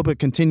 And I hope it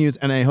continues.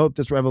 And I hope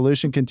this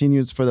revolution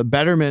continues for the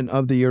betterment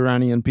of the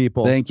Iranian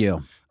people. Thank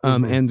you.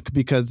 And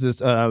because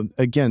this,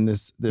 again,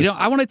 this. You know,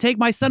 I want to take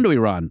my son to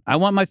Iran. I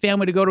want my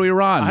family to go to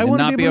Iran and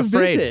not be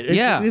afraid. Visit.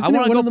 Yeah, I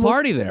want to go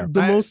party there.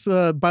 The most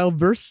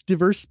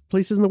diverse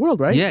places in the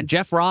world, right? Yeah,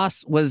 Jeff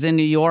Ross was in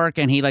New York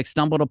and he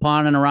stumbled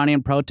upon an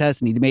Iranian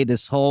protest and he made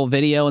this whole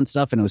video and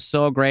stuff and it was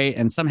so great.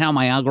 And somehow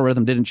my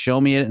algorithm didn't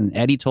show me it and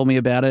Eddie told me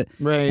about it.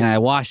 Right. And I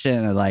watched it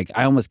and I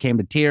almost came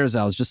to tears.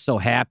 I was just so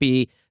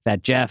happy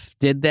that Jeff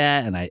did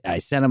that. And I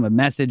sent him a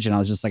message and I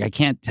was just like, I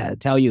can't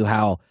tell you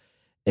how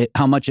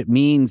much it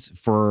means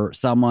for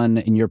someone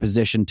in your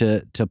position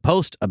to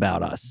post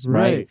about us,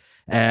 right?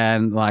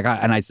 And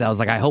I was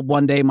like, I hope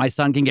one day my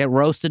son can get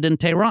roasted in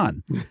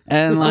Tehran,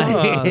 and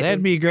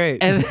that'd be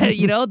great. And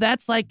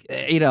that's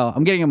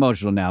I'm getting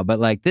emotional now, but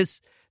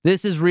this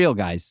is real,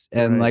 guys,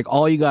 and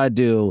all you gotta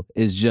do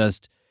is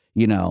just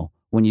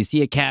when you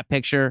see a cat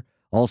picture,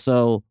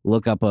 also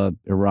look up a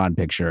Iran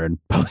picture and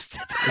post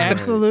it.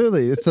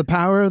 Absolutely, it's the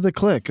power of the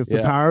click. It's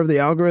the power of the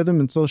algorithm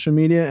and social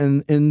media,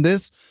 and in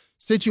this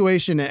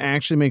situation, it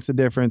actually makes a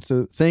difference.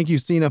 So thank you,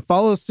 Sina.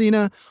 Follow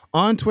Sina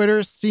on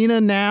Twitter, Sina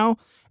Now.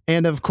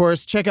 And of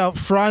course, check out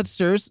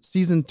Fraudsters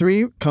Season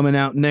 3 coming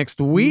out next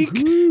week.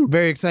 Mm-hmm.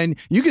 Very exciting.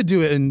 You could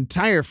do an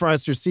entire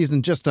Fraudsters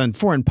season just on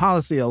foreign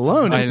policy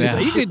alone. I know.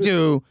 You could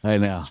do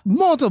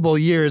multiple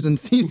years and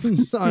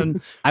seasons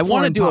on I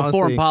want to do policy. a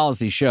foreign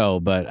policy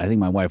show, but I think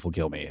my wife will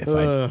kill me if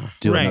I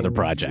do another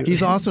project.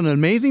 He's also an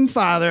amazing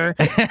father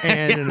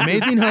and an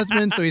amazing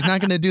husband, so he's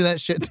not going to do that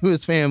shit to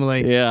his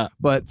family. Yeah.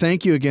 But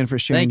thank you again for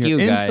sharing your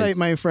insight,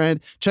 my friend.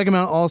 Check him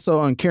out also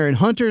on Karen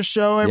Hunter's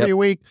show every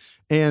week.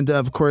 And,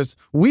 of course,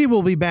 we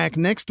will be back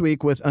next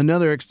week with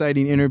another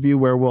exciting interview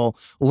where we'll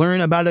learn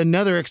about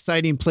another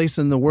exciting place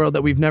in the world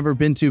that we've never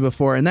been to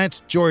before, and that's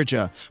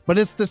Georgia. But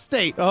it's the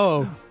state.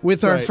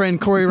 With our friend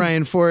Corey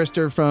Ryan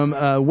Forrester from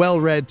Well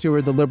Read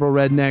Tour, the Liberal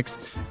Rednecks.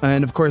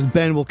 And, of course,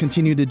 Ben will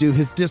continue to do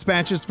his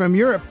dispatches from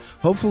Europe.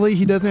 Hopefully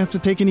he doesn't have to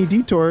take any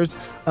detours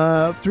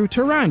through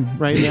Tehran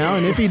right now.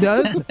 And if he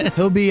does,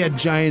 he'll be a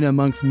giant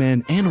amongst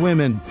men and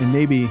women, and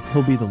maybe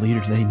he'll be the leader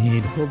they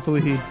need.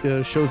 Hopefully he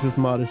shows his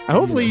modesty.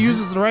 Hopefully he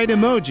uses the right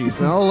emojis,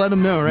 and I'll let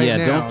him know now.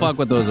 Yeah, don't fuck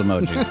with those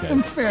emojis,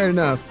 guys. Fair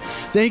enough.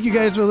 Thank you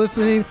guys for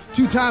listening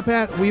to Top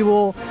Hat. We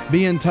will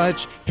be in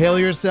touch. Hail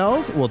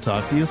yourselves. We'll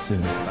talk to you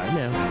soon. Bye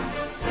now.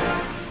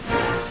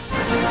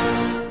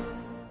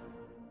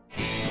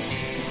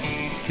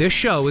 This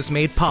show is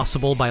made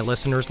possible by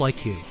listeners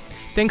like you.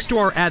 Thanks to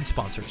our ad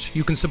sponsors,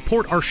 you can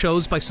support our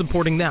shows by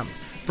supporting them.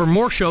 For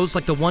more shows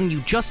like the one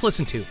you just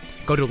listened to,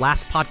 go to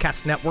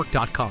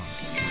lastpodcastnetwork.com.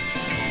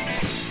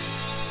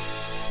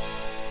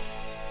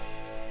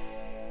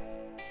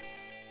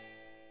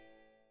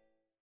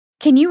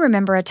 Can you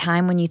remember a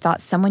time when you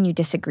thought someone you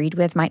disagreed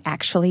with might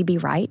actually be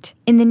right?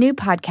 In the new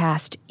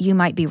podcast, You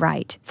Might Be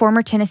Right,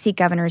 former Tennessee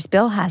Governors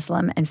Bill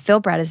Haslam and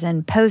Phil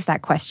Bredesen pose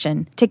that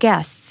question to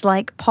guests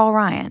like Paul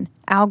Ryan,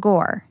 Al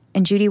Gore,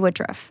 and Judy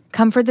Woodruff.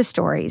 Come for the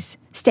stories,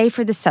 stay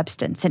for the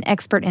substance and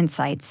expert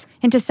insights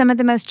into some of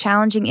the most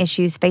challenging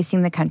issues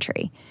facing the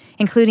country,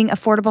 including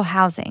affordable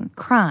housing,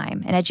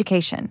 crime, and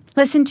education.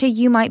 Listen to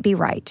You Might Be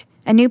Right,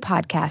 a new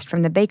podcast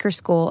from the Baker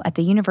School at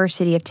the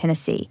University of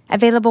Tennessee,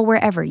 available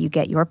wherever you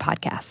get your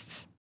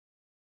podcasts.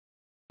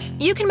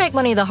 You can make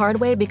money the hard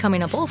way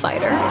becoming a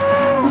bullfighter,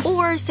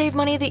 or save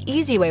money the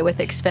easy way with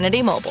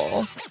Xfinity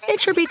Mobile. It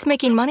sure beats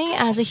making money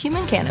as a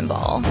human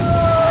cannonball.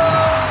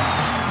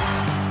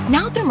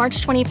 Now through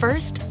March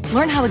 21st,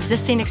 learn how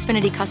existing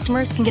Xfinity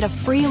customers can get a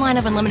free line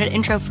of unlimited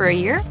intro for a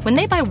year when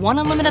they buy one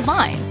unlimited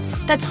line.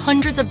 That's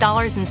hundreds of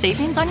dollars in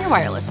savings on your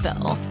wireless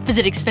bill.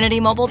 Visit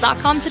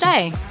XfinityMobile.com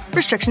today.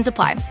 Restrictions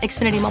apply.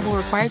 Xfinity Mobile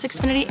requires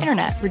Xfinity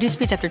Internet. Reduced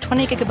speeds after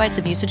 20 gigabytes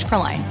of usage per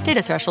line.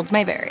 Data thresholds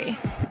may vary.